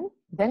function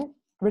then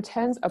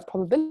returns a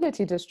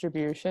probability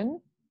distribution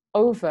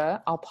over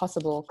our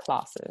possible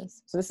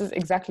classes. So this is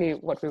exactly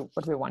what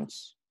we want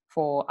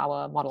for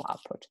our model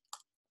output.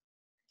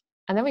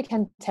 And then we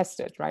can test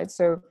it, right?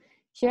 So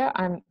here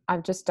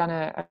I've just done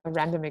a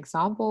random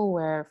example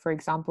where, for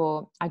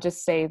example, I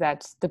just say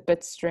that the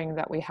bit string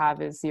that we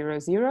have is 0,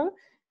 0,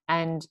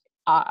 and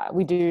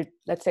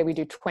let's say we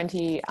do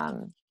 20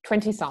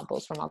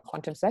 samples from our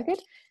quantum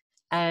circuit,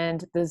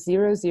 and the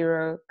 0,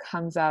 0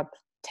 comes up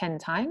 10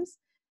 times,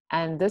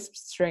 and this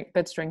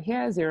bit string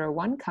here, 0,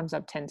 1, comes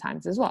up 10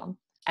 times as well,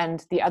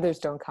 and the others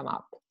don't come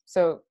up.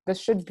 So this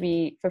should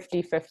be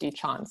 50-50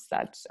 chance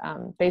that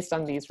based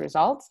on these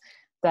results,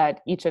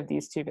 that each of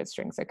these 2 bit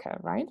strings occur,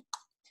 right?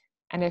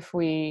 And if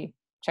we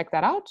check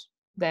that out,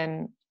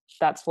 then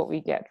that's what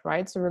we get,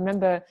 right? So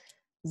remember,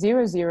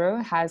 0,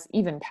 0 has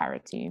even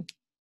parity,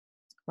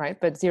 right?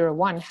 But 0,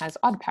 1 has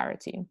odd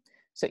parity.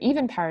 So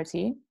even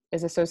parity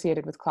is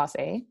associated with class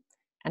A,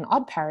 and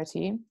odd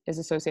parity is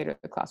associated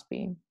with class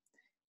B.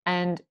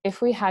 And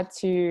if we had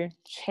to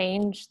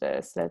change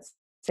this, let's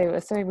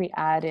say we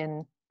add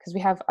in, because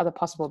we have other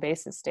possible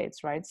basis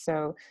states, right?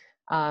 So,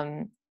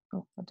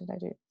 what did I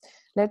do?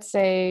 Let's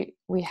say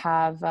we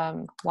have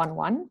 1,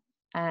 1,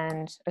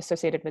 and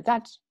associated with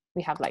that,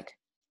 we have like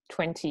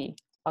 20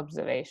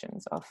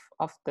 observations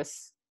of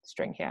this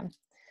string here.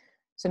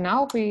 So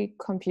now if we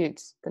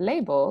compute the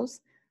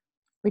labels,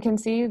 we can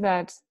see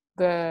that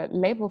the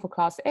label for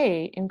class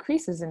A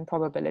increases in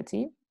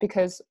probability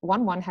because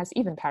 1, 1 has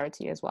even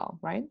parity as well,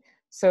 right?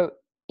 So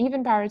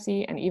even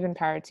parity and even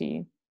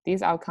parity,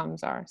 these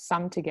outcomes are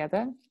summed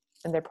together,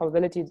 and their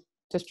probability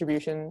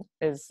distribution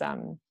is,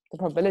 the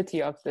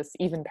probability of this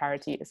even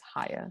parity is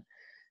higher.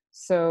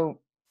 So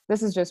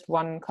this is just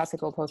one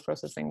classical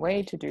post-processing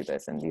way to do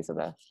this, and these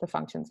are the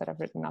functions that I've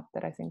written up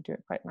that I think do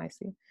it quite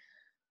nicely.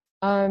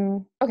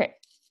 Okay,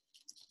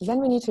 then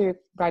we need to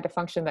write a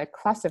function that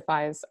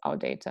classifies our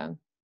data.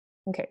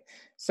 Okay,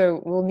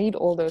 so we'll need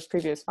all those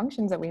previous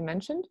functions that we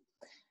mentioned.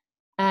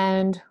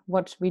 And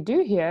what we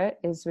do here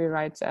is we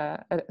write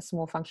a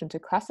small function to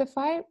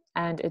classify,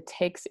 and it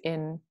takes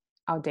in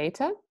our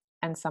data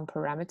and some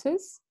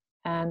parameters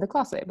and the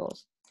class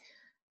labels.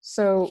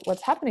 So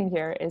what's happening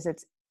here is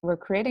we're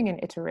creating an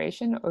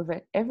iteration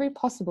over every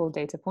possible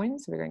data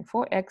point. So we're going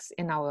for X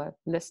in our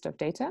list of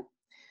data.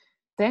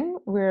 Then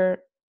we're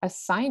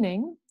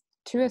assigning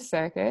to a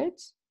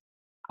circuit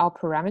our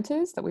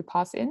parameters that we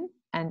pass in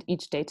and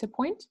each data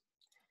point.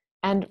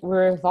 And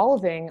we're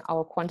evolving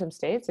our quantum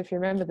states. If you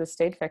remember, the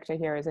state vector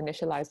here is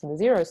initialized in the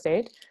 0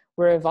 state.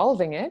 We're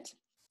evolving it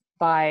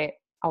by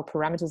our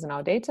parameters in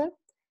our data.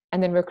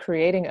 And then we're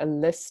creating a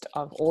list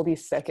of all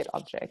these circuit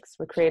objects.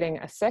 We're creating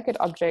a circuit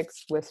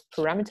objects with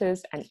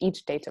parameters and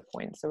each data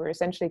point. So we're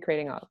essentially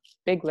creating a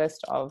big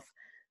list of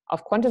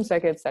quantum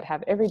circuits that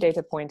have every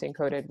data point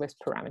encoded with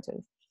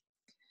parameters.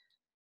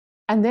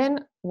 And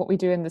then what we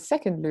do in the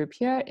second loop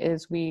here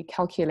is we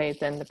calculate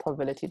then the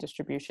probability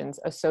distributions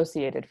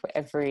associated for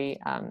every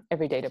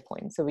data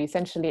point. So we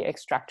essentially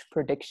extract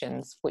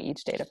predictions for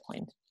each data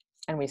point,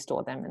 and we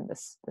store them in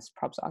this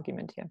props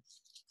argument here.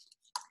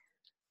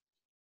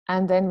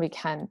 And then we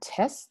can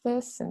test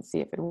this and see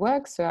if it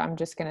works. So I'm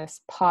just going to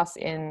pass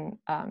in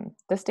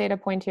this data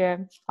point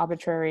here,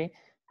 arbitrary,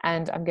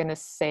 and I'm going to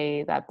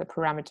say that the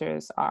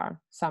parameters are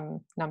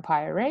some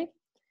NumPy array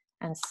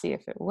and see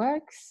if it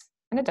works.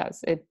 And it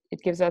does. It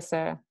gives us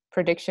a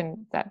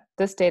prediction that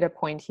this data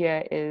point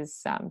here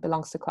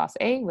belongs to class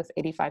A with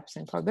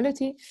 85%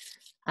 probability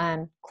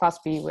and class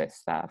B with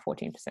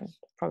 14%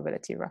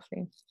 probability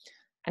roughly.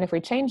 And if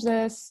we change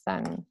this,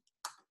 then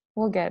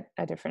we'll get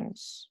a different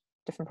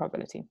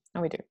probability,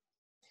 and we do.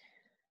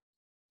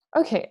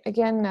 Okay,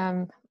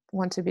 again,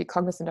 want to be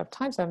cognizant of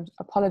time, so I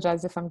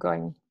apologize if I'm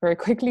going very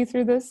quickly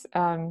through this.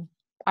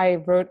 I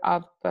wrote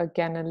up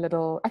again a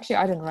little, actually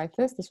I didn't write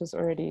this was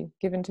already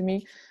given to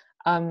me.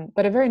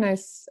 But a very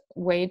nice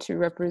way to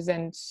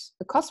represent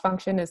the cost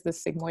function is the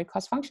sigmoid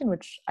cost function,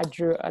 which I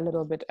drew a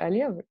little bit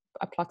earlier.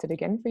 I plotted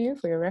again for you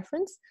for your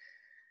reference.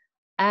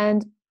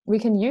 And we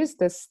can use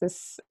this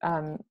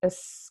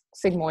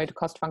sigmoid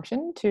cost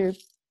function to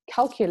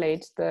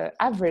calculate the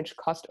average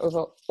cost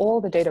over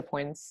all the data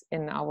points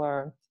in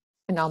our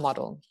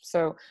model.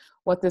 So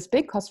what this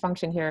big cost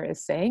function here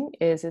is saying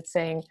is it's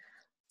saying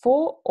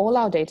for all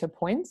our data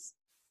points,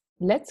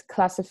 let's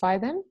classify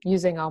them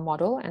using our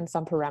model and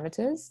some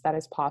parameters that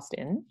is passed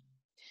in.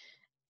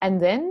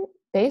 And then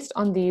based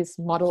on these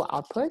model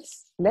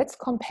outputs, let's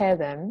compare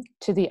them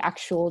to the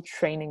actual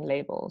training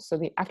labels. So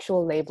the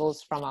actual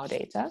labels from our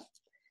data.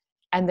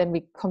 And then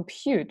we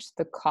compute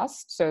the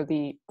cost. So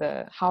the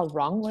how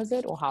wrong was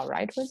it or how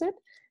right was it?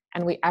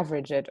 And we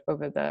average it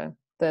over the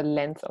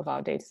length of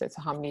our data set.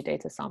 So how many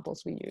data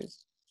samples we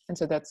use. And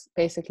so that's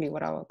basically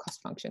what our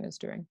cost function is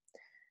doing.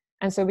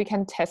 And so we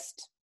can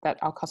test that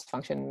our cost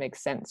function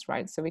makes sense,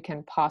 right? So we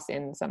can pass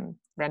in some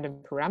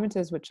random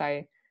parameters, which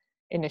I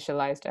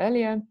initialized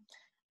earlier,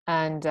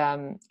 and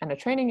a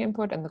training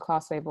input and the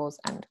class labels,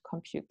 and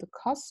compute the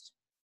cost.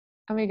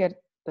 And we get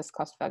this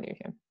cost value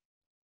here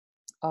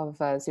of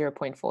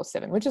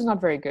 0.47, which is not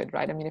very good,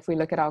 right? I mean, if we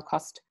look at our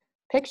cost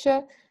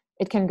picture,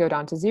 it can go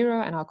down to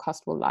 0 and our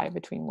cost will lie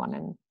between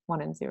 1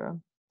 and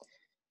 0.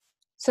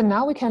 So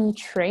now we can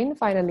train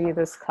finally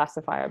this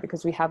classifier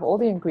because we have all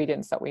the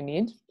ingredients that we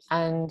need.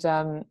 And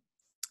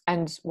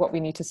And what we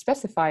need to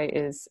specify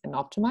is an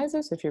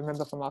optimizer. So if you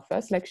remember from our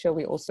first lecture,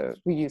 we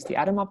use the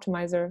Atom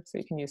optimizer. So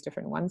you can use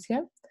different ones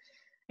here.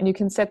 And you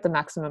can set the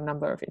maximum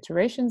number of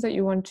iterations that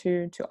you want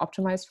to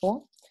optimize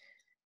for.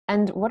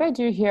 And what I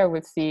do here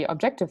with the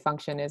objective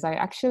function is I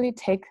actually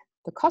take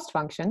the cost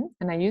function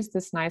and I use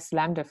this nice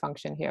lambda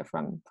function here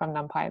from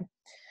NumPy,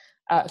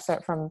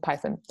 from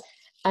Python.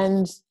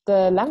 And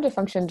the lambda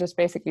function just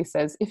basically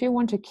says, if you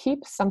want to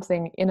keep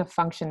something in a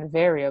function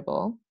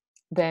variable,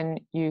 then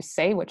you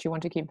say what you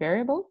want to keep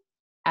variable,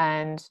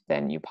 and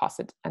then you pass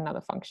it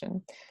another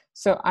function.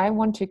 So I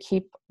want to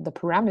keep the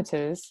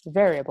parameters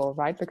variable,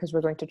 right? Because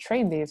we're going to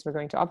train these, we're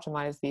going to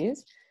optimize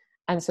these.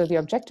 And so the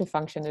objective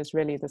function is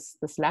really this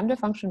lambda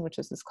function, which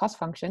is this cost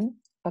function,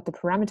 but the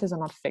parameters are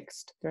not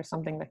fixed. There's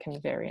something that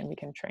can vary and we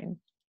can train.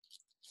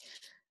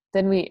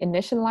 Then we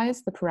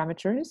initialize the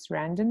parameters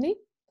randomly.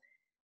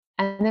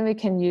 And then we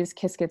can use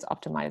Qiskit's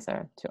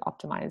optimizer to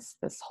optimize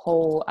this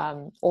whole,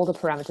 all the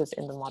parameters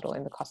in the model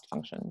in the cost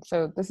function.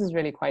 So this is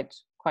really quite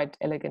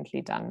elegantly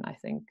done, I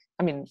think.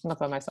 I mean, not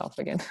by myself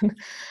again.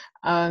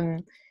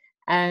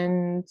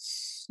 And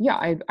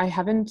yeah, I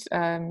haven't,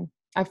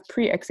 I've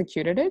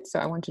pre-executed it. So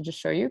I want to just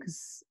show you,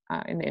 because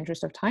in the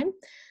interest of time,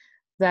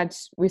 that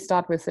we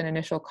start with an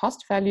initial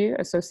cost value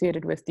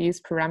associated with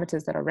these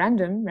parameters that are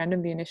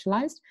randomly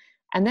initialized.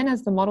 And then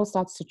as the model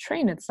starts to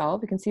train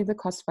itself, you can see the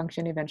cost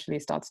function eventually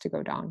starts to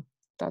go down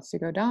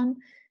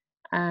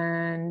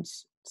and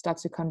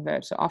starts to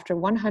converge. So after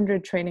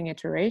 100 training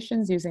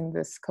iterations using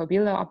this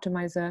Kobila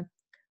optimizer,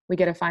 we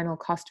get a final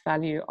cost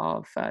value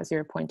of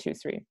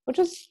 0.23, which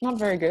is not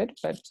very good,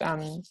 but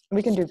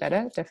we can do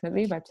better,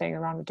 definitely, by playing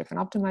around with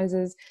different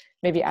optimizers,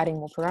 maybe adding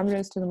more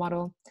parameters to the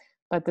model.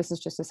 But this is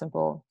just a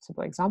simple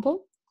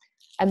example.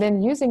 And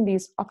then using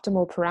these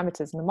optimal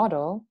parameters in the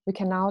model, we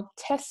can now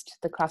test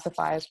the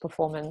classifier's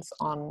performance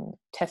on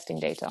testing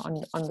data,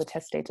 on the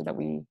test data that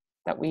we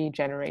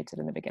generated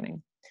in the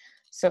beginning.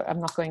 So I'm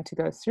not going to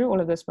go through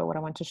all of this, but what I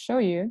want to show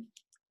you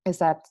is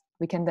that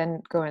we can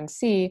then go and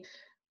see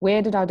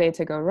where did our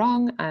data go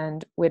wrong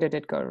and where did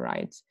it go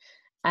right.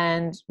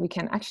 And we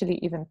can actually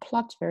even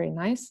plot very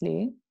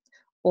nicely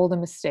all the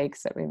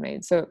mistakes that we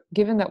made. So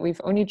given that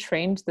we've only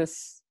trained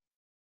this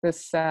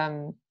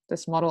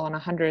model on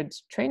 100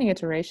 training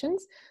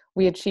iterations,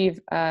 we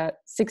achieve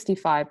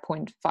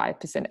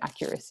 65.5%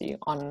 accuracy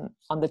on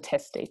the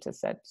test data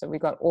set. So we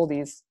got all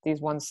these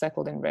ones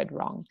circled in red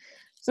wrong.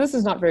 So this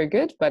is not very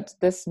good, but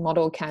this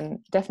model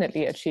can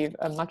definitely achieve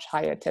a much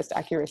higher test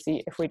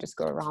accuracy if we just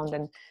go around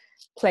and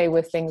play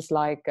with things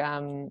like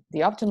the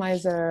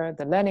optimizer,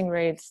 the learning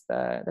rates,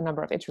 the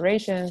number of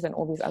iterations, and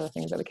all these other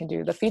things that we can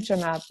do. The feature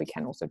map we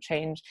can also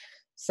change.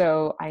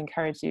 So I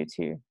encourage you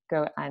to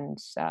go and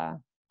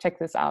check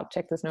this out,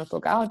 check this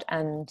notebook out,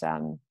 and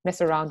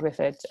mess around with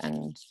it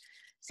and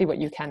see what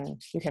you can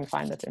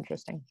find that's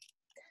interesting.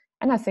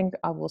 And I think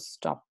I will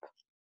stop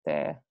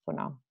there for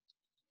now.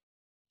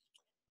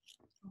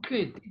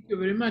 Okay, thank you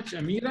very much,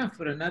 Amira,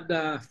 for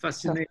another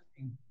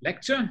fascinating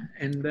lecture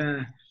and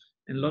a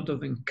lot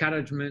of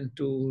encouragement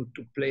to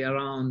play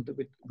around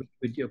with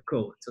your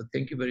code. So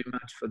thank you very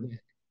much for that.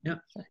 Yeah,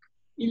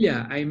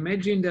 Ilya, I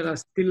imagine there are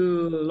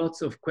still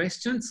lots of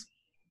questions.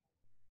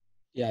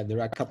 Yeah, there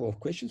are a couple of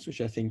questions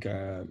which I think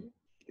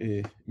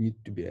need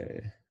to be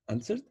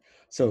answered.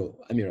 So,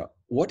 Amira,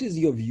 what is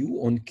your view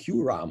on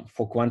QRAM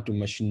for quantum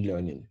machine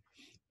learning,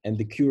 and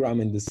the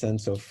QRAM in the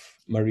sense of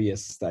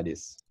Maria's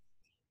studies?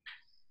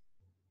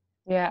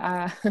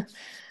 Yeah,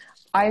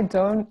 I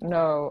don't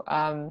know.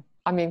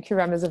 I mean,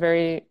 QRAM is a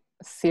very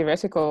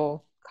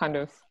theoretical kind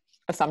of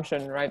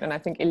assumption, right? And I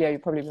think, Ilya,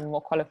 you've probably been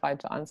more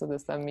qualified to answer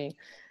this than me.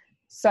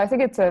 So I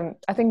think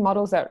I think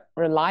models that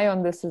rely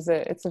on this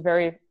it's a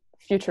very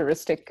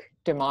futuristic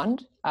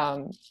demand.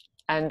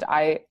 And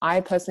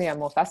I personally am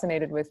more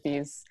fascinated with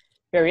these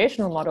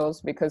variational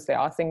models because there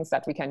are things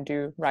that we can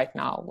do right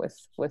now with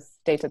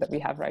data that we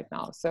have right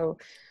now. So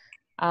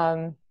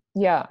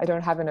yeah, I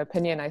don't have an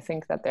opinion. I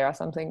think that there are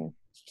something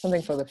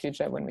for the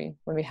future when we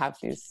have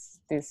these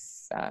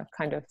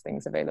kind of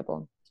things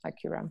available like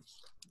QRAM.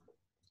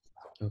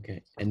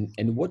 Okay,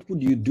 and what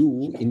would you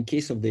do in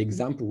case of the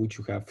example which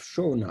you have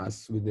shown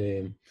us with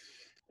the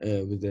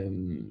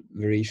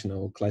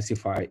variational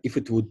classifier, if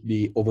it would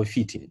be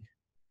overfitting?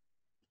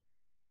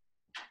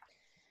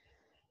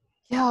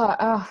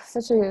 Yeah,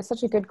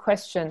 such a good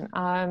question.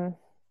 I'm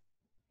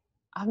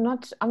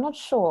not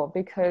sure,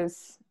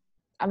 because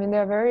I mean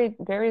there are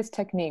various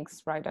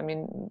techniques, right? I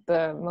mean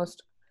the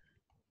most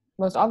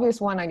obvious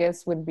one, I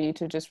guess, would be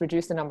to just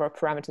reduce the number of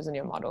parameters in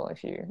your model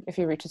if you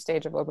reach a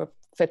stage of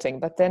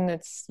overfitting. But then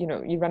it's, you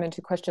know, you run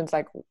into questions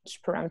like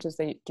which parameters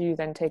do you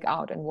then take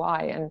out and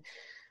why? And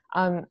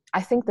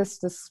I think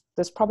this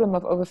problem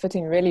of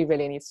overfitting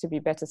really needs to be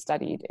better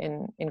studied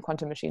in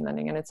quantum machine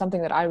learning, and it's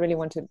something that I really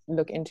want to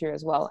look into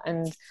as well.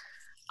 And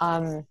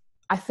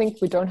I think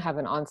we don't have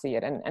an answer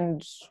yet,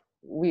 and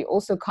we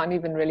also can't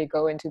even really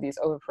go into these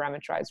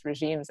overparameterized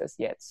regimes as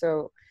yet.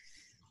 So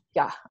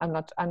yeah, I'm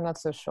not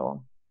so sure,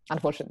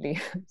 unfortunately.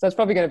 So it's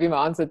probably going to be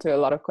my answer to a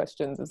lot of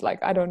questions. Is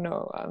like, I don't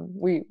know.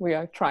 We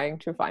are trying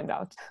to find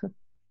out.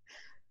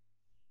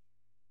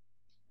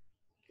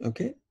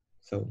 Okay,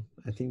 so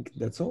I think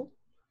that's all.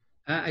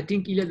 I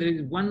think, Ilya, there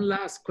is one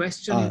last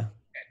question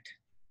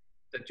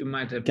that you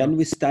might have. Can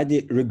we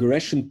study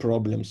regression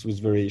problems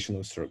with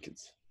variational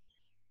circuits?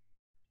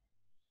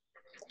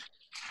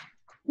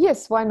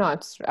 Yes, why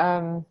not?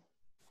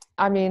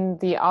 I mean,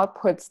 the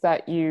outputs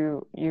that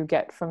you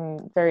get from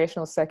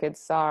variational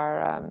circuits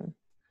are,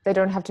 they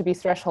don't have to be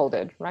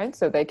thresholded, right?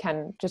 So they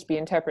can just be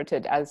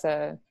interpreted as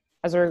a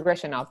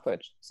regression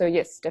output. So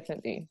yes,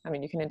 definitely. I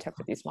mean, you can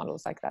interpret these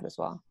models like that as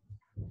well.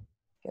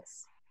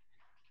 Yes,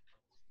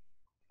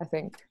 I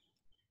think.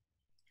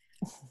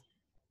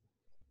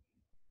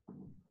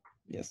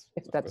 Yes.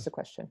 If that's the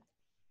question.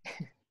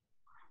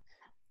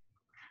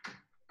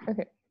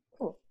 Okay,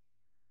 cool.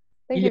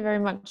 Thank you very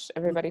much,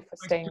 everybody, for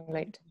staying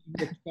late. In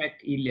the chat,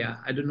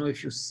 Ilya, I don't know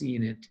if you've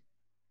seen it.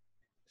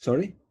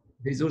 Sorry?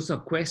 There's also a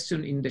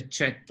question in the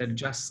chat that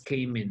just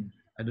came in.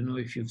 I don't know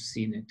if you've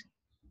seen it.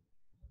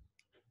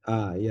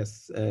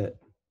 Yes.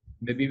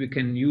 Maybe we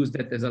can use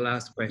that as a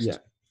last question. Yeah.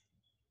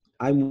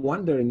 I'm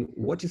wondering,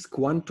 what is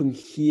quantum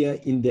here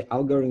in the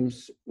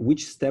algorithms?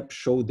 Which steps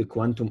show the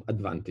quantum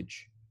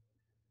advantage?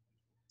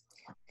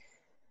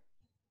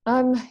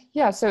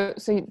 Yeah, so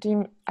do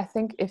you, I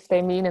think if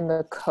they mean in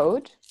the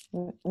code,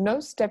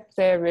 no step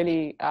there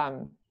really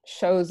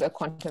shows a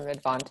quantum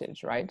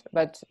advantage, right?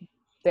 But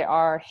there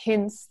are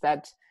hints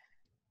that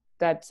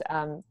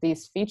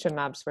these feature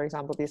maps, for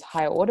example, these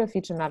higher order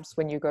feature maps,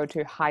 when you go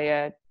to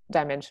higher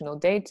dimensional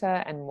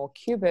data and more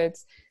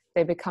qubits,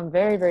 they become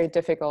very, very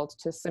difficult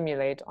to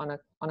simulate on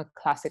a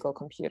classical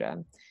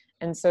computer.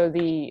 And so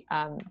the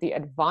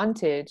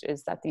advantage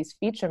is that these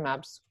feature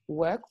maps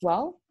work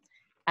well,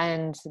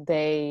 and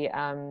they're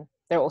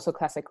also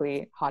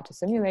classically hard to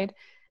simulate.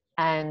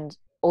 And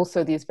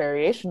also these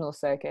variational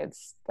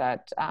circuits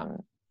that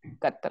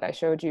I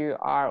showed you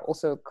are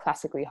also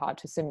classically hard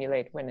to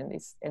simulate when in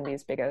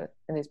these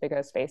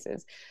bigger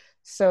spaces.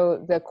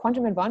 So the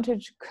quantum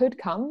advantage could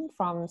come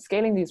from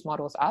scaling these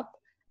models up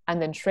and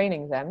then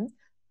training them.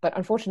 But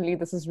unfortunately,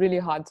 this is really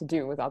hard to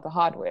do without the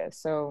hardware.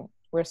 So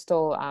we're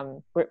still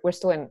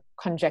in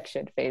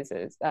conjectured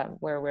phases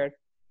where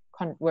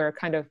we're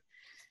kind of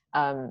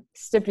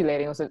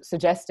stipulating or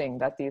suggesting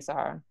that these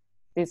are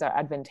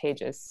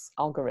advantageous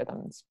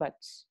algorithms, but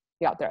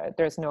yeah,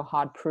 there's no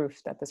hard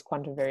proof that this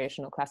quantum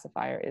variational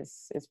classifier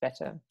is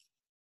better.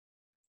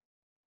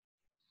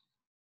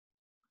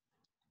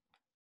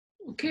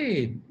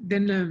 Okay,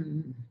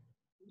 then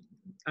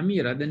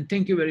Amira, then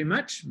thank you very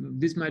much.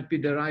 This might be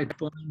the right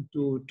point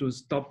to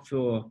stop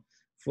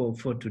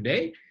for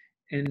today,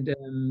 and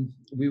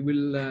we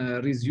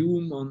will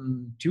resume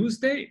on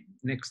Tuesday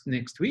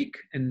next week.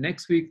 And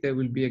next week there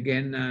will be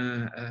again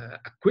a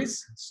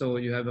quiz, so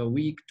you have a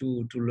week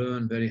to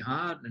learn very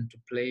hard and to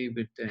play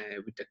with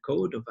the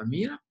code of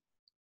Amira.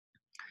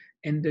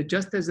 And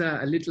just as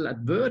a little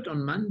advert,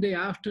 on Monday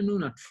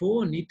afternoon at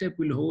 4, NITheP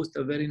will host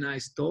a very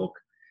nice talk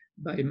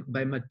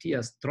by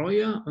Matthias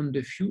Troyer on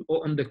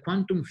the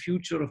quantum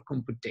future of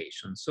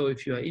computation. So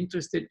if you are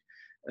interested,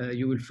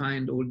 you will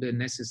find all the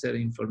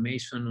necessary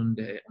information on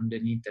the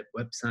NITheP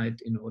website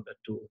in order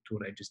to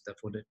register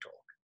for the talk.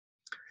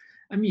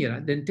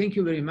 Amira, then thank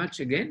you very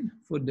much again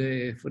for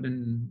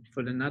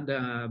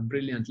another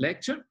brilliant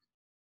lecture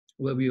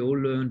where we all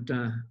learned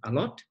a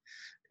lot.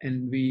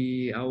 And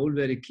we are all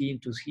very keen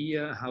to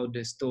hear how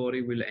the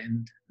story will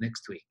end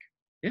next week.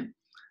 Yeah.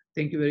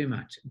 Thank you very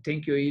much.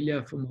 Thank you,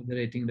 Ilya, for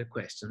moderating the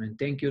question. And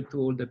thank you to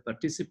all the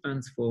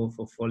participants for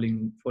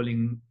following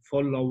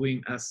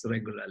us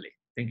regularly.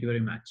 Thank you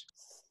very much.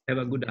 Have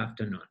a good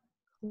afternoon.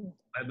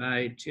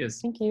 Bye-bye.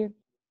 Cheers. Thank you.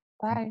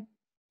 Bye.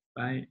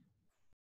 Bye.